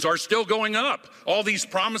 Emissions are still going up. All these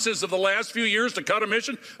promises of the last few years to cut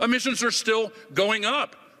emissions are still going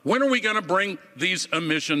up. When are we going to bring these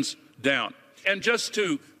emissions down? And just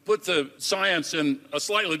to put the science in a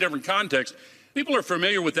slightly different context, people are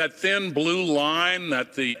familiar with that thin blue line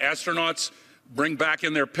that the astronauts bring back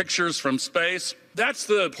in their pictures from space. That's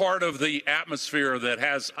the part of the atmosphere that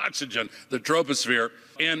has oxygen, the troposphere,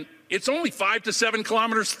 and it's only 5 to 7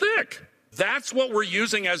 kilometers thick. That's what we're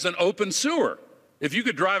using as an open sewer. If you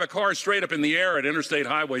could drive a car straight up in the air at interstate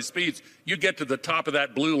highway speeds, you'd get to the top of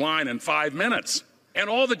that blue line in 5 minutes. And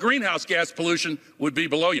all the greenhouse gas pollution would be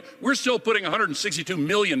below you. We're still putting 162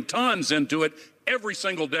 million tons into it every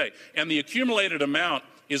single day. And the accumulated amount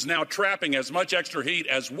is now trapping as much extra heat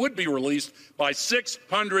as would be released by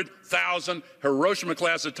 600,000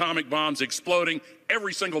 Hiroshima-class atomic bombs exploding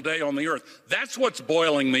every single day on the Earth. That's what's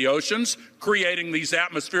boiling the oceans, creating these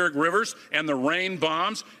atmospheric rivers and the rain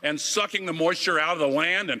bombs, and sucking the moisture out of the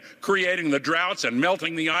land and creating the droughts and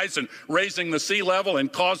melting the ice and raising the sea level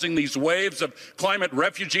and causing these waves of climate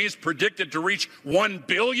refugees predicted to reach 1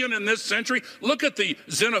 billion in this century. Look at the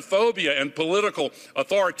xenophobia and political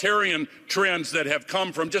authoritarian trends that have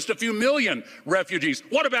come from just a few million refugees.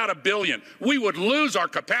 What about 1 billion? We would lose our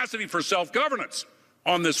capacity for self-governance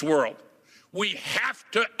on this world. We have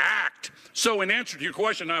to act. So in answer to your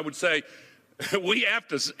question, I would say we have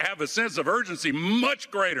to have a sense of urgency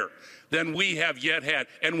much greater than we have yet had,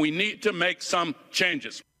 and we need to make some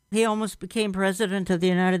changes. He almost became president of the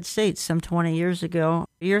United States some 20 years ago.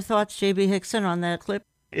 Your thoughts, J.B. Hixson, on that clip?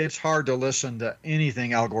 It's hard to listen to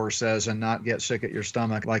anything Al Gore says and not get sick at your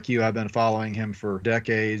stomach. Like you, I've been following him for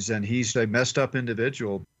decades, and he's a messed up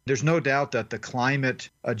individual. There's no doubt that the climate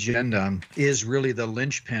agenda is really the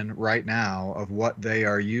linchpin right now of what they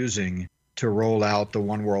are using to roll out the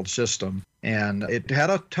one world system. And it had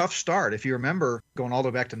a tough start. If you remember, going all the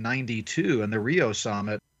way back to 92 and the Rio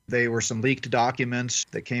summit, there were some leaked documents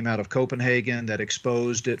that came out of Copenhagen that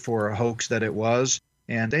exposed it for a hoax that it was.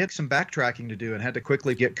 And they had some backtracking to do and had to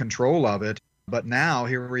quickly get control of it. But now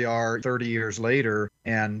here we are 30 years later,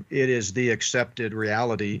 and it is the accepted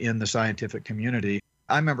reality in the scientific community.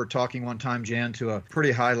 I remember talking one time, Jan, to a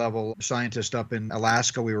pretty high-level scientist up in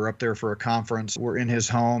Alaska. We were up there for a conference. We're in his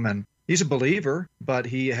home, and he's a believer, but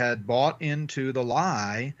he had bought into the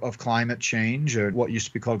lie of climate change, or what used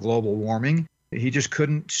to be called global warming. He just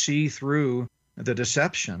couldn't see through the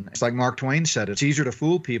deception. It's like Mark Twain said, it's easier to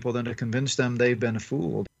fool people than to convince them they've been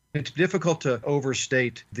fooled. It's difficult to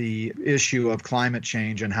overstate the issue of climate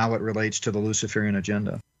change and how it relates to the Luciferian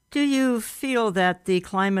agenda. Do you feel that the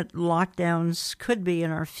climate lockdowns could be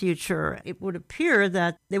in our future? It would appear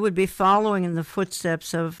that they would be following in the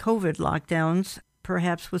footsteps of COVID lockdowns,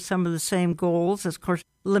 perhaps with some of the same goals, as, of course,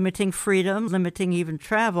 limiting freedom, limiting even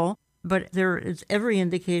travel. But there is every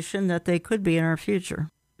indication that they could be in our future.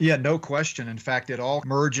 Yeah, no question. In fact, it all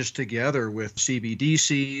merges together with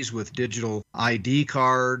CBDCs, with digital ID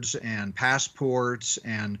cards and passports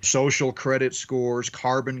and social credit scores,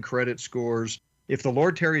 carbon credit scores. If the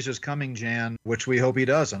Lord tarries his coming, Jan, which we hope he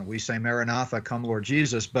doesn't, we say, Maranatha, come Lord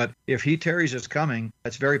Jesus. But if he tarries his coming,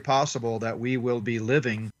 it's very possible that we will be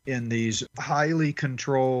living in these highly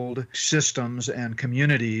controlled systems and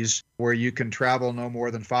communities where you can travel no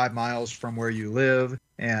more than 5 miles from where you live,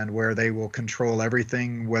 and where they will control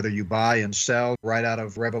everything, whether you buy and sell, right out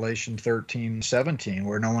of Revelation 13:17,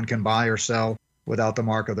 where no one can buy or sell without the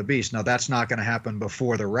mark of the beast. Now, that's not going to happen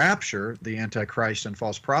before the rapture, the Antichrist and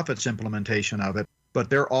false prophets implementation of it, but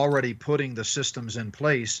they're already putting the systems in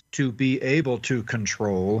place to be able to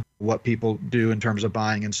control what people do in terms of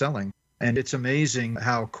buying and selling. And it's amazing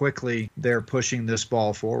how quickly they're pushing this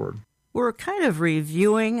ball forward. We're kind of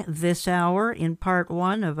reviewing this hour in part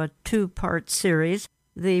one of a two-part series,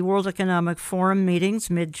 the World Economic Forum meetings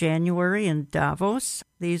mid-January in Davos.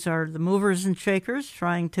 These are the movers and shakers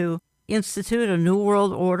trying to institute a new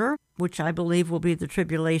world order, which I believe will be the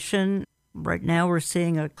tribulation. Right now we're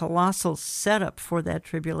seeing a colossal setup for that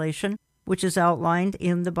tribulation, which is outlined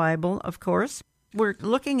in the Bible, of course. We're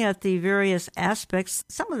looking at the various aspects,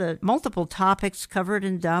 some of the multiple topics covered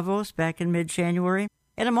in Davos back in mid-January.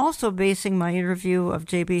 And I'm also basing my interview of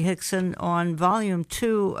J.B. Hixson on Volume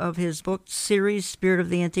 2 of his book series, Spirit of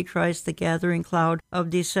the Antichrist, The Gathering Cloud of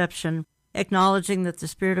Deception, acknowledging that the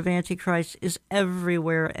spirit of Antichrist is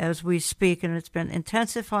everywhere as we speak, and it's been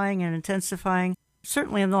intensifying and intensifying,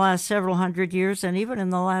 certainly in the last several hundred years and even in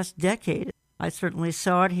the last decade. I certainly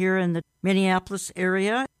saw it here in the Minneapolis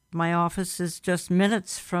area. My office is just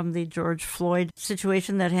minutes from the George Floyd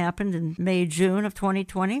situation that happened in May, June of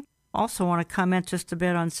 2020. Also want to comment just a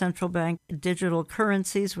bit on central bank digital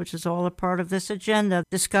currencies, which is all a part of this agenda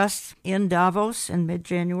discussed in Davos in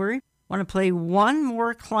mid-January. I want to play one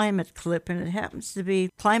more climate clip, and it happens to be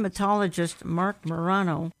climatologist Mark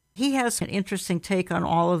Morano. He has an interesting take on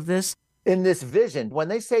all of this. In this vision, when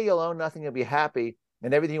they say you'll own nothing, you'll be happy,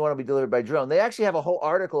 and everything you want to be delivered by drone, they actually have a whole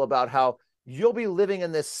article about how you'll be living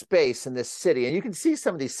in this space, in this city. And you can see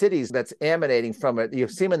some of these cities that's emanating from it. You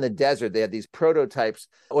see them in the desert. They have these prototypes,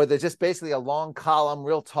 or they're just basically a long column,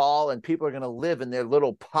 real tall, and people are going to live in their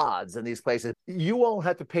little pods in these places. You won't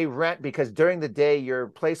have to pay rent because during the day, your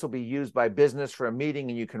place will be used by business for a meeting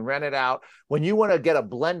and you can rent it out. When you want to get a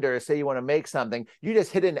blender, say you want to make something, you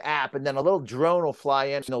just hit an app and then a little drone will fly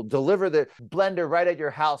in and they'll deliver the blender right at your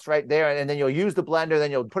house right there. And then you'll use the blender, then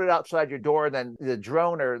you'll put it outside your door, and then the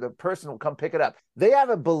drone or the person will come pick it up. They have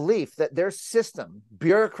a belief that their system,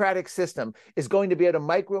 bureaucratic system, is going to be able to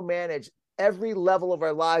micromanage every level of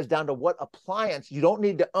our lives down to what appliance you don't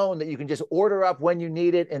need to own, that you can just order up when you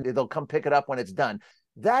need it and they'll come pick it up when it's done.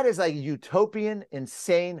 That is a utopian,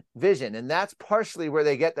 insane vision. And that's partially where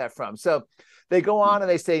they get that from. So they go on and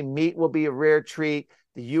they say meat will be a rare treat.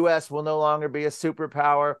 The U.S. will no longer be a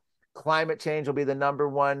superpower. Climate change will be the number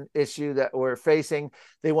one issue that we're facing.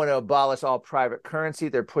 They want to abolish all private currency.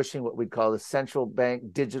 They're pushing what we call the central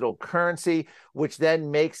bank digital currency, which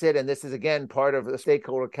then makes it, and this is again part of the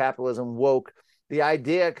stakeholder capitalism woke the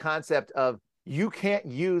idea concept of you can't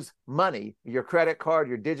use money, your credit card,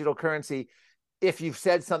 your digital currency, if you've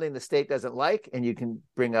said something the state doesn't like. And you can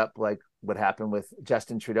bring up like what happened with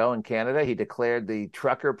Justin Trudeau in Canada. He declared the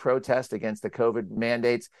trucker protest against the COVID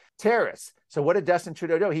mandates terrorists. So what did Justin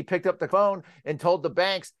Trudeau do? He picked up the phone and told the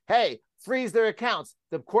banks, hey, freeze their accounts.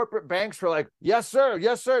 The corporate banks were like, yes, sir,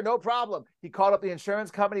 no problem. He called up the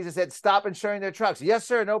insurance companies and said, stop insuring their trucks. Yes,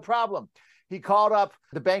 sir, no problem. He called up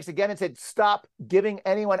the banks again and said, stop giving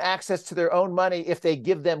anyone access to their own money if they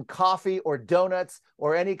give them coffee or donuts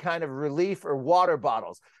or any kind of relief or water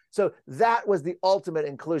bottles. So that was the ultimate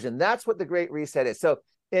inclusion. That's what the Great Reset is. So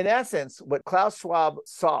in essence, what Klaus Schwab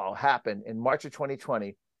saw happen in March of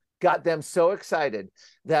 2020 got them so excited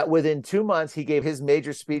that within 2 months, he gave his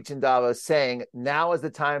major speech in Davos saying, now is the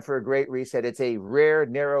time for a great reset. It's a rare,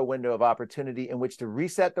 narrow window of opportunity in which to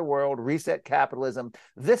reset the world, reset capitalism,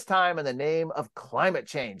 this time in the name of climate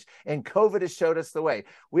change. And COVID has showed us the way.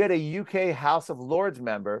 We had a UK House of Lords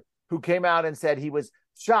member who came out and said he was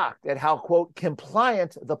shocked at how, quote,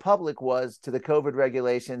 compliant the public was to the COVID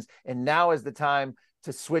regulations. And now is the time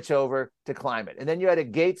to switch over to climate. And then you had a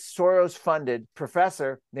Gates Soros-funded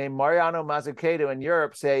professor named Mariano Mazzucato in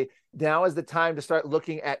Europe say, now is the time to start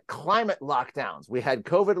looking at climate lockdowns. We had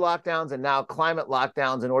COVID lockdowns and now climate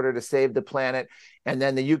lockdowns in order to save the planet. And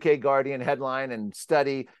then the UK Guardian headline and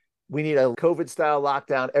study, we need a COVID-style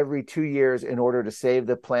lockdown every 2 years in order to save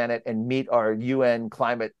the planet and meet our UN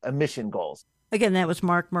climate emission goals. Again, that was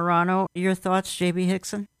Mark Morano. Your thoughts, J.B.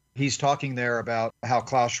 Hickson? He's talking there about how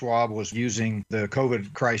Klaus Schwab was using the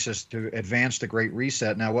COVID crisis to advance the Great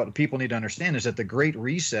Reset. Now, what people need to understand is that the Great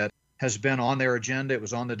Reset has been on their agenda. It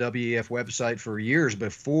was on the WEF website for years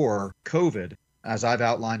before COVID. As I've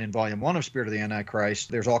outlined in Volume 1 of Spirit of the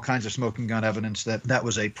Antichrist, there's all kinds of smoking gun evidence that that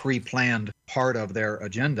was a pre-planned part of their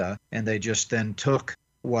agenda, and they just then took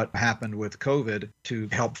what happened with COVID to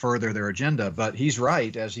help further their agenda. But he's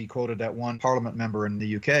right, as he quoted that one parliament member in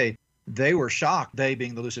the UK, they were shocked, they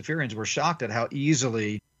being the Luciferians, were shocked at how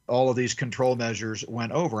easily all of these control measures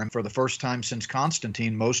went over. And for the first time since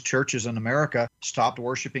Constantine, most churches in America stopped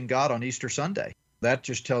worshiping God on Easter Sunday. That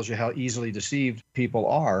just tells you how easily deceived people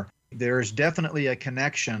are. There is definitely a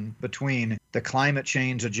connection between the climate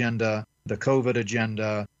change agenda, the COVID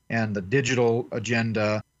agenda, and the digital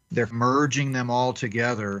agenda. They're merging them all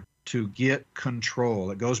together to get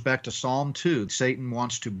control. It goes back to Psalm 2. Satan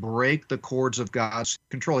wants to break the cords of God's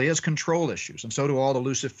control. He has control issues, and so do all the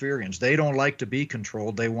Luciferians. They don't like to be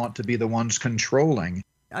controlled. They want to be the ones controlling.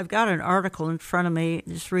 I've got an article in front of me.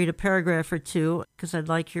 Just read a paragraph or two because I'd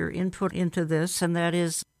like your input into this, and that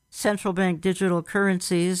is central bank digital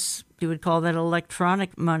currencies. You would call that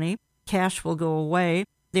electronic money. Cash will go away.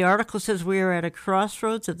 The article says we are at a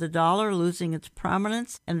crossroads of the dollar losing its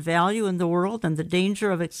prominence and value in the world and the danger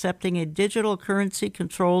of accepting a digital currency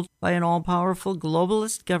controlled by an all-powerful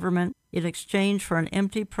globalist government in exchange for an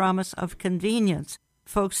empty promise of convenience.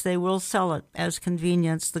 Folks, they will sell it as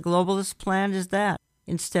convenience. The globalist plan is that.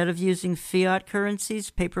 Instead of using fiat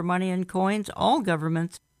currencies, paper money, and coins, all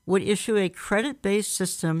governments would issue a credit-based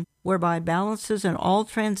system whereby balances and all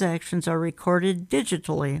transactions are recorded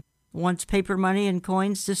digitally. Once paper money and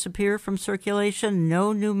coins disappear from circulation,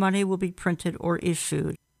 no new money will be printed or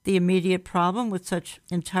issued. The immediate problem with such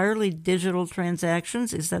entirely digital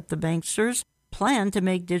transactions is that the banksters plan to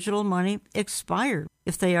make digital money expire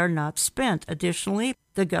if they are not spent. Additionally,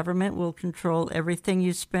 the government will control everything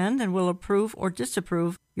you spend and will approve or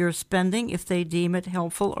disapprove your spending if they deem it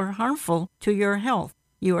helpful or harmful to your health.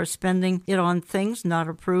 You are spending it on things not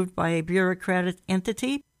approved by a bureaucratic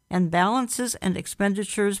entity, and balances and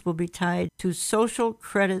expenditures will be tied to social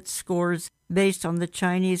credit scores based on the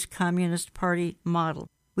Chinese Communist Party model.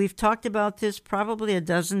 We've talked about this probably a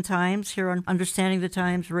dozen times here on Understanding the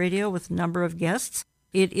Times Radio with a number of guests.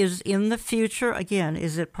 It is in the future. Again,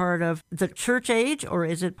 is it part of the church age or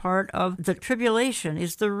is it part of the tribulation?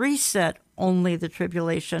 Is the reset only the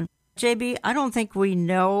tribulation? JB, I don't think we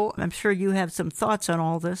know. I'm sure you have some thoughts on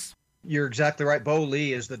all this. You're exactly right. Bo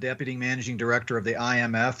Lee is the deputy managing director of the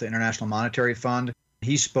IMF, the International Monetary Fund.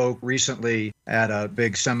 He spoke recently at a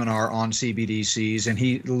big seminar on CBDCs, and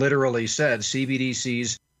he literally said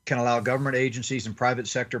CBDCs can allow government agencies and private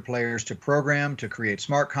sector players to program, to create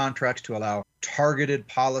smart contracts, to allow targeted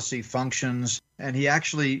policy functions. And he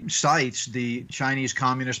actually cites the Chinese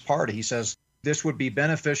Communist Party. He says this would be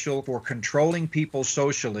beneficial for controlling people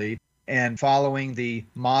socially and following the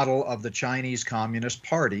model of the Chinese Communist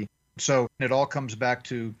Party. So it all comes back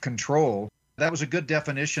to control. That was a good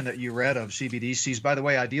definition that you read of CBDCs. By the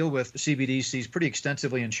way, I deal with CBDCs pretty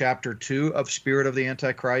extensively in Chapter 2 of Spirit of the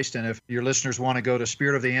Antichrist. And if your listeners want to go to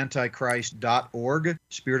spiritoftheantichrist.org,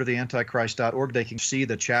 spiritoftheantichrist.org, they can see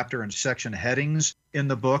the chapter and section headings in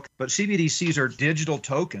the book. But CBDCs are digital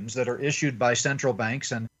tokens that are issued by central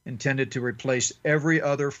banks and intended to replace every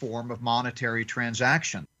other form of monetary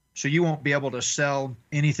transaction. So you won't be able to sell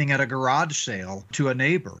anything at a garage sale to a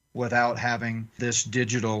neighbor without having this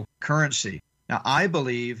digital currency. Now, I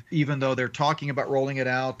believe, even though they're talking about rolling it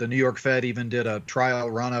out, the New York Fed even did a trial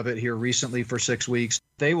run of it here recently for 6 weeks,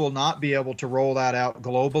 they will not be able to roll that out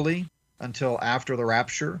globally until after the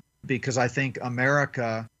rapture, because I think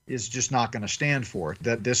America is just not going to stand for it.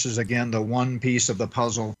 That this is, again, the one piece of the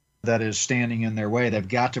puzzle that is standing in their way. They've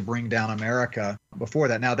got to bring down America before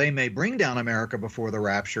that. Now, they may bring down America before the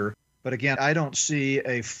rapture, but again, I don't see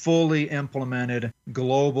a fully implemented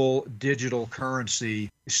global digital currency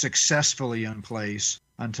successfully in place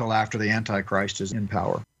until after the Antichrist is in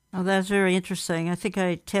power. Oh, that's very interesting. I think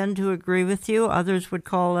I tend to agree with you. Others would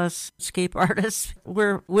call us escape artists.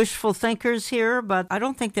 We're wishful thinkers here, but I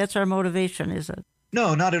don't think that's our motivation, is it?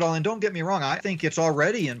 No, not at all. And don't get me wrong, I think it's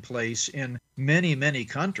already in place in many, many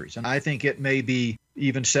countries. And I think it may be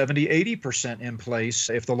even 70, 80% in place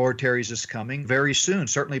if the Lord tarries is coming very soon,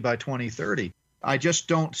 certainly by 2030. I just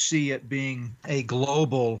don't see it being a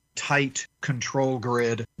global, tight control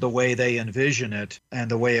grid the way they envision it and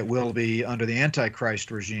the way it will be under the Antichrist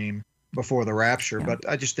regime before the rapture. Yeah. But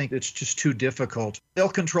I just think it's just too difficult. They'll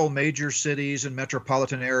control major cities and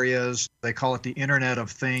metropolitan areas. They call it the Internet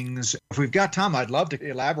of Things. If we've got time, I'd love to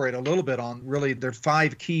elaborate a little bit on really the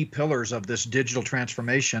 5 key pillars of this digital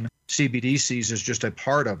transformation. CBDCs is just a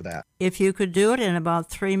part of that. If you could do it in about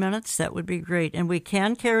 3 minutes, that would be great. And we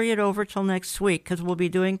can carry it over till next week because we'll be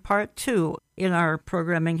doing part 2 in our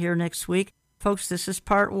programming here next week. Folks, this is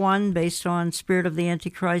part 1 based on Spirit of the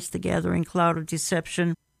Antichrist, the Gathering Cloud of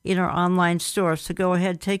Deception, in our online store. So go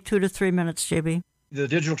ahead, take 2 to 3 minutes, JB. The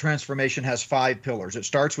digital transformation has 5 pillars. It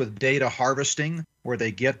starts with data harvesting, where they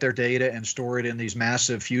get their data and store it in these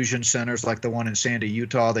massive fusion centers like the one in Sandy,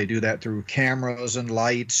 Utah. They do that through cameras and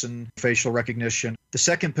lights and facial recognition. The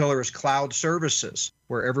second pillar is cloud services,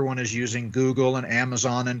 where everyone is using Google and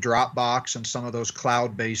Amazon and Dropbox and some of those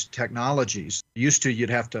cloud-based technologies. Used to, you'd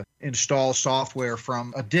have to install software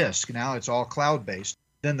from a disk. Now it's all cloud-based.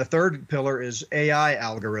 Then the third pillar is AI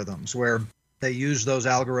algorithms, where they use those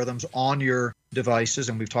algorithms on your devices,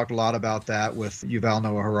 and we've talked a lot about that with Yuval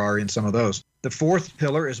Noah Harari and some of those. The fourth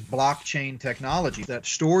pillar is blockchain technology that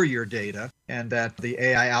store your data, and that the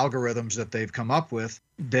AI algorithms that they've come up with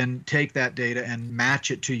then take that data and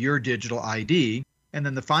match it to your digital ID. And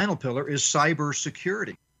then the final pillar is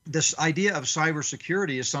cybersecurity. This idea of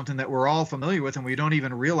cybersecurity is something that we're all familiar with, and we don't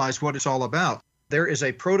even realize what it's all about. There is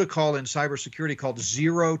a protocol in cybersecurity called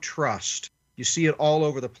Zero Trust. You see it all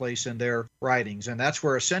over the place in their writings. And that's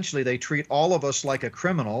where essentially they treat all of us like a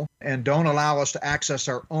criminal and don't allow us to access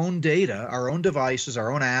our own data, our own devices,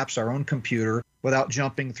 our own apps, our own computer without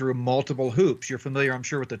jumping through multiple hoops. You're familiar, I'm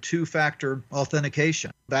sure, with the two-factor authentication.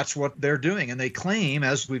 That's what they're doing. And they claim,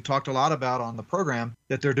 as we've talked a lot about on the program,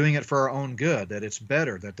 that they're doing it for our own good, that it's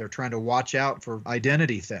better, that they're trying to watch out for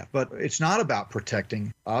identity theft. But it's not about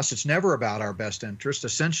protecting us. It's never about our best interest.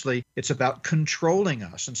 Essentially, it's about controlling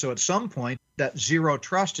us. And so at some point, that zero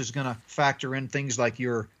trust is going to factor in things like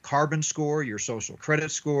your carbon score, your social credit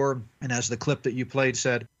score. And as the clip that you played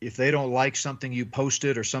said, if they don't like something you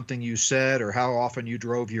posted or something you said or how often you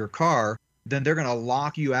drove your car, then they're going to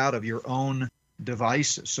lock you out of your own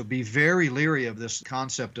devices. So be very leery of this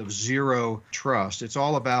concept of zero trust. It's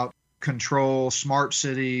all about control, smart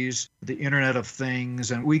cities, the Internet of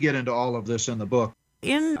Things, and we get into all of this in the book.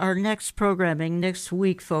 In our next programming next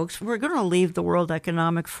week, folks, we're going to leave the World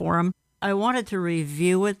Economic Forum. I wanted to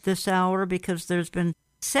review it this hour because there's been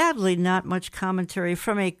sadly not much commentary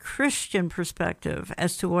from a Christian perspective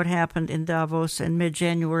as to what happened in Davos in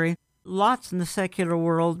mid-January. Lots in the secular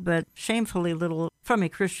world, but shamefully little from a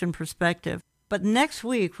Christian perspective. But next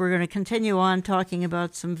week, we're going to continue on talking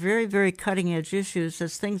about some very, very cutting-edge issues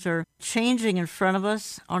as things are changing in front of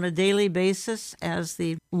us on a daily basis as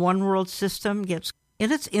the one world system gets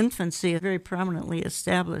in its infancy very prominently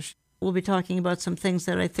established. We'll be talking about some things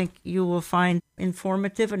that I think you will find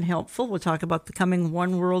informative and helpful. We'll talk about the coming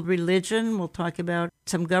one world religion. We'll talk about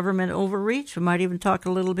some government overreach. We might even talk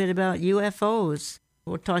a little bit about UFOs.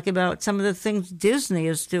 We'll talk about some of the things Disney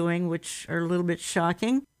is doing, which are a little bit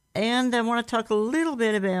shocking. And I want to talk a little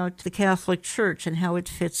bit about the Catholic Church and how it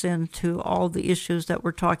fits into all the issues that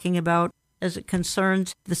we're talking about as it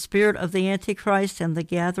concerns the spirit of the Antichrist and the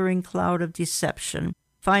gathering cloud of deception.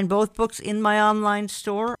 Find both books in my online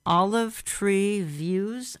store,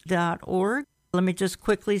 olivetreeviews.org. Let me just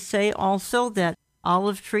quickly say also that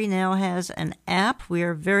Olive Tree now has an app. We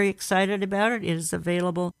are very excited about it. It is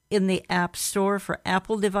available in the App Store for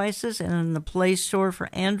Apple devices and in the Play Store for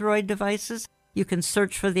Android devices. You can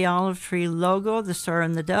search for the Olive Tree logo, the star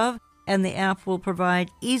and the dove, and the app will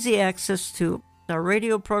provide easy access to our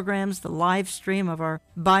radio programs, the live stream of our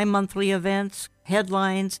bi-monthly events,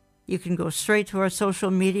 headlines. You can go straight to our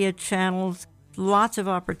social media channels. Lots of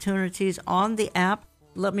opportunities on the app.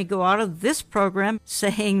 Let me go out of this program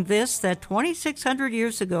saying this, that 2,600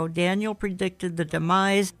 years ago, Daniel predicted the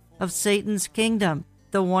demise of Satan's kingdom,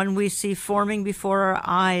 the one we see forming before our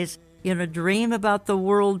eyes in a dream about the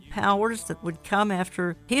world powers that would come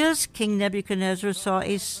after his King Nebuchadnezzar saw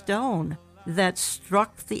a stone that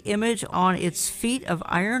struck the image on its feet of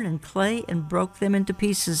iron and clay and broke them into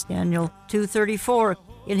pieces, Daniel 2:34.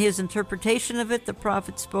 In his interpretation of it, the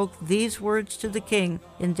prophet spoke these words to the king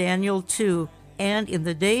in Daniel 2, "And in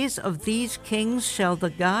the days of these kings shall the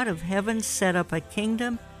God of heaven set up a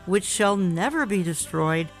kingdom which shall never be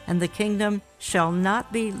destroyed, and the kingdom shall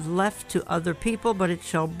not be left to other people, but it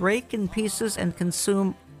shall break in pieces and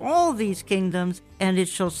consume all these kingdoms, and it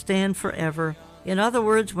shall stand forever." In other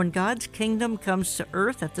words, when God's kingdom comes to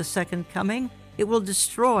earth at the second coming, it will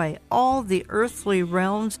destroy all the earthly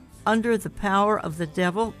realms under the power of the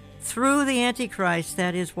devil through the Antichrist.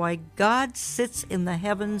 That is why God sits in the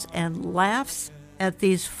heavens and laughs at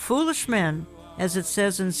these foolish men, as it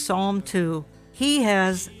says in Psalm 2. He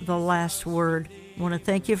has the last word. I want to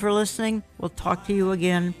thank you for listening. We'll talk to you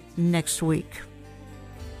again next week.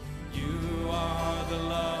 You are the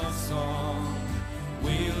love song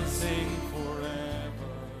we'll sing forever.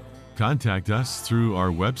 Contact us through our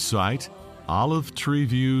website,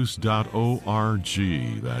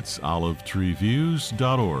 olivetreeviews.org. That's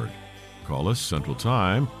olivetreeviews.org. Call us Central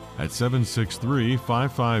Time at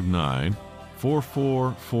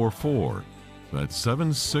 763-559-4444. That's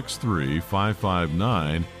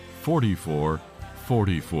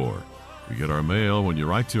 763-559-4444. You get our mail when you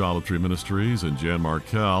write to Olive Tree Ministries and Jan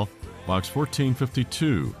Markell, Box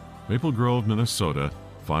 1452, Maple Grove, Minnesota,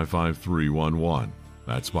 55311.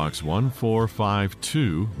 That's Box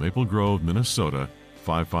 1452, Maple Grove, Minnesota,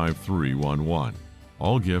 55311.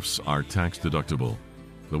 All gifts are tax deductible.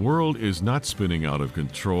 The world is not spinning out of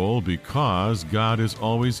control because God is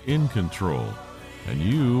always in control, and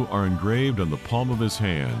you are engraved on the palm of His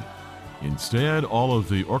hand. Instead, all of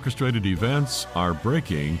the orchestrated events are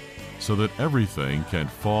breaking so that everything can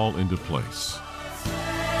fall into place.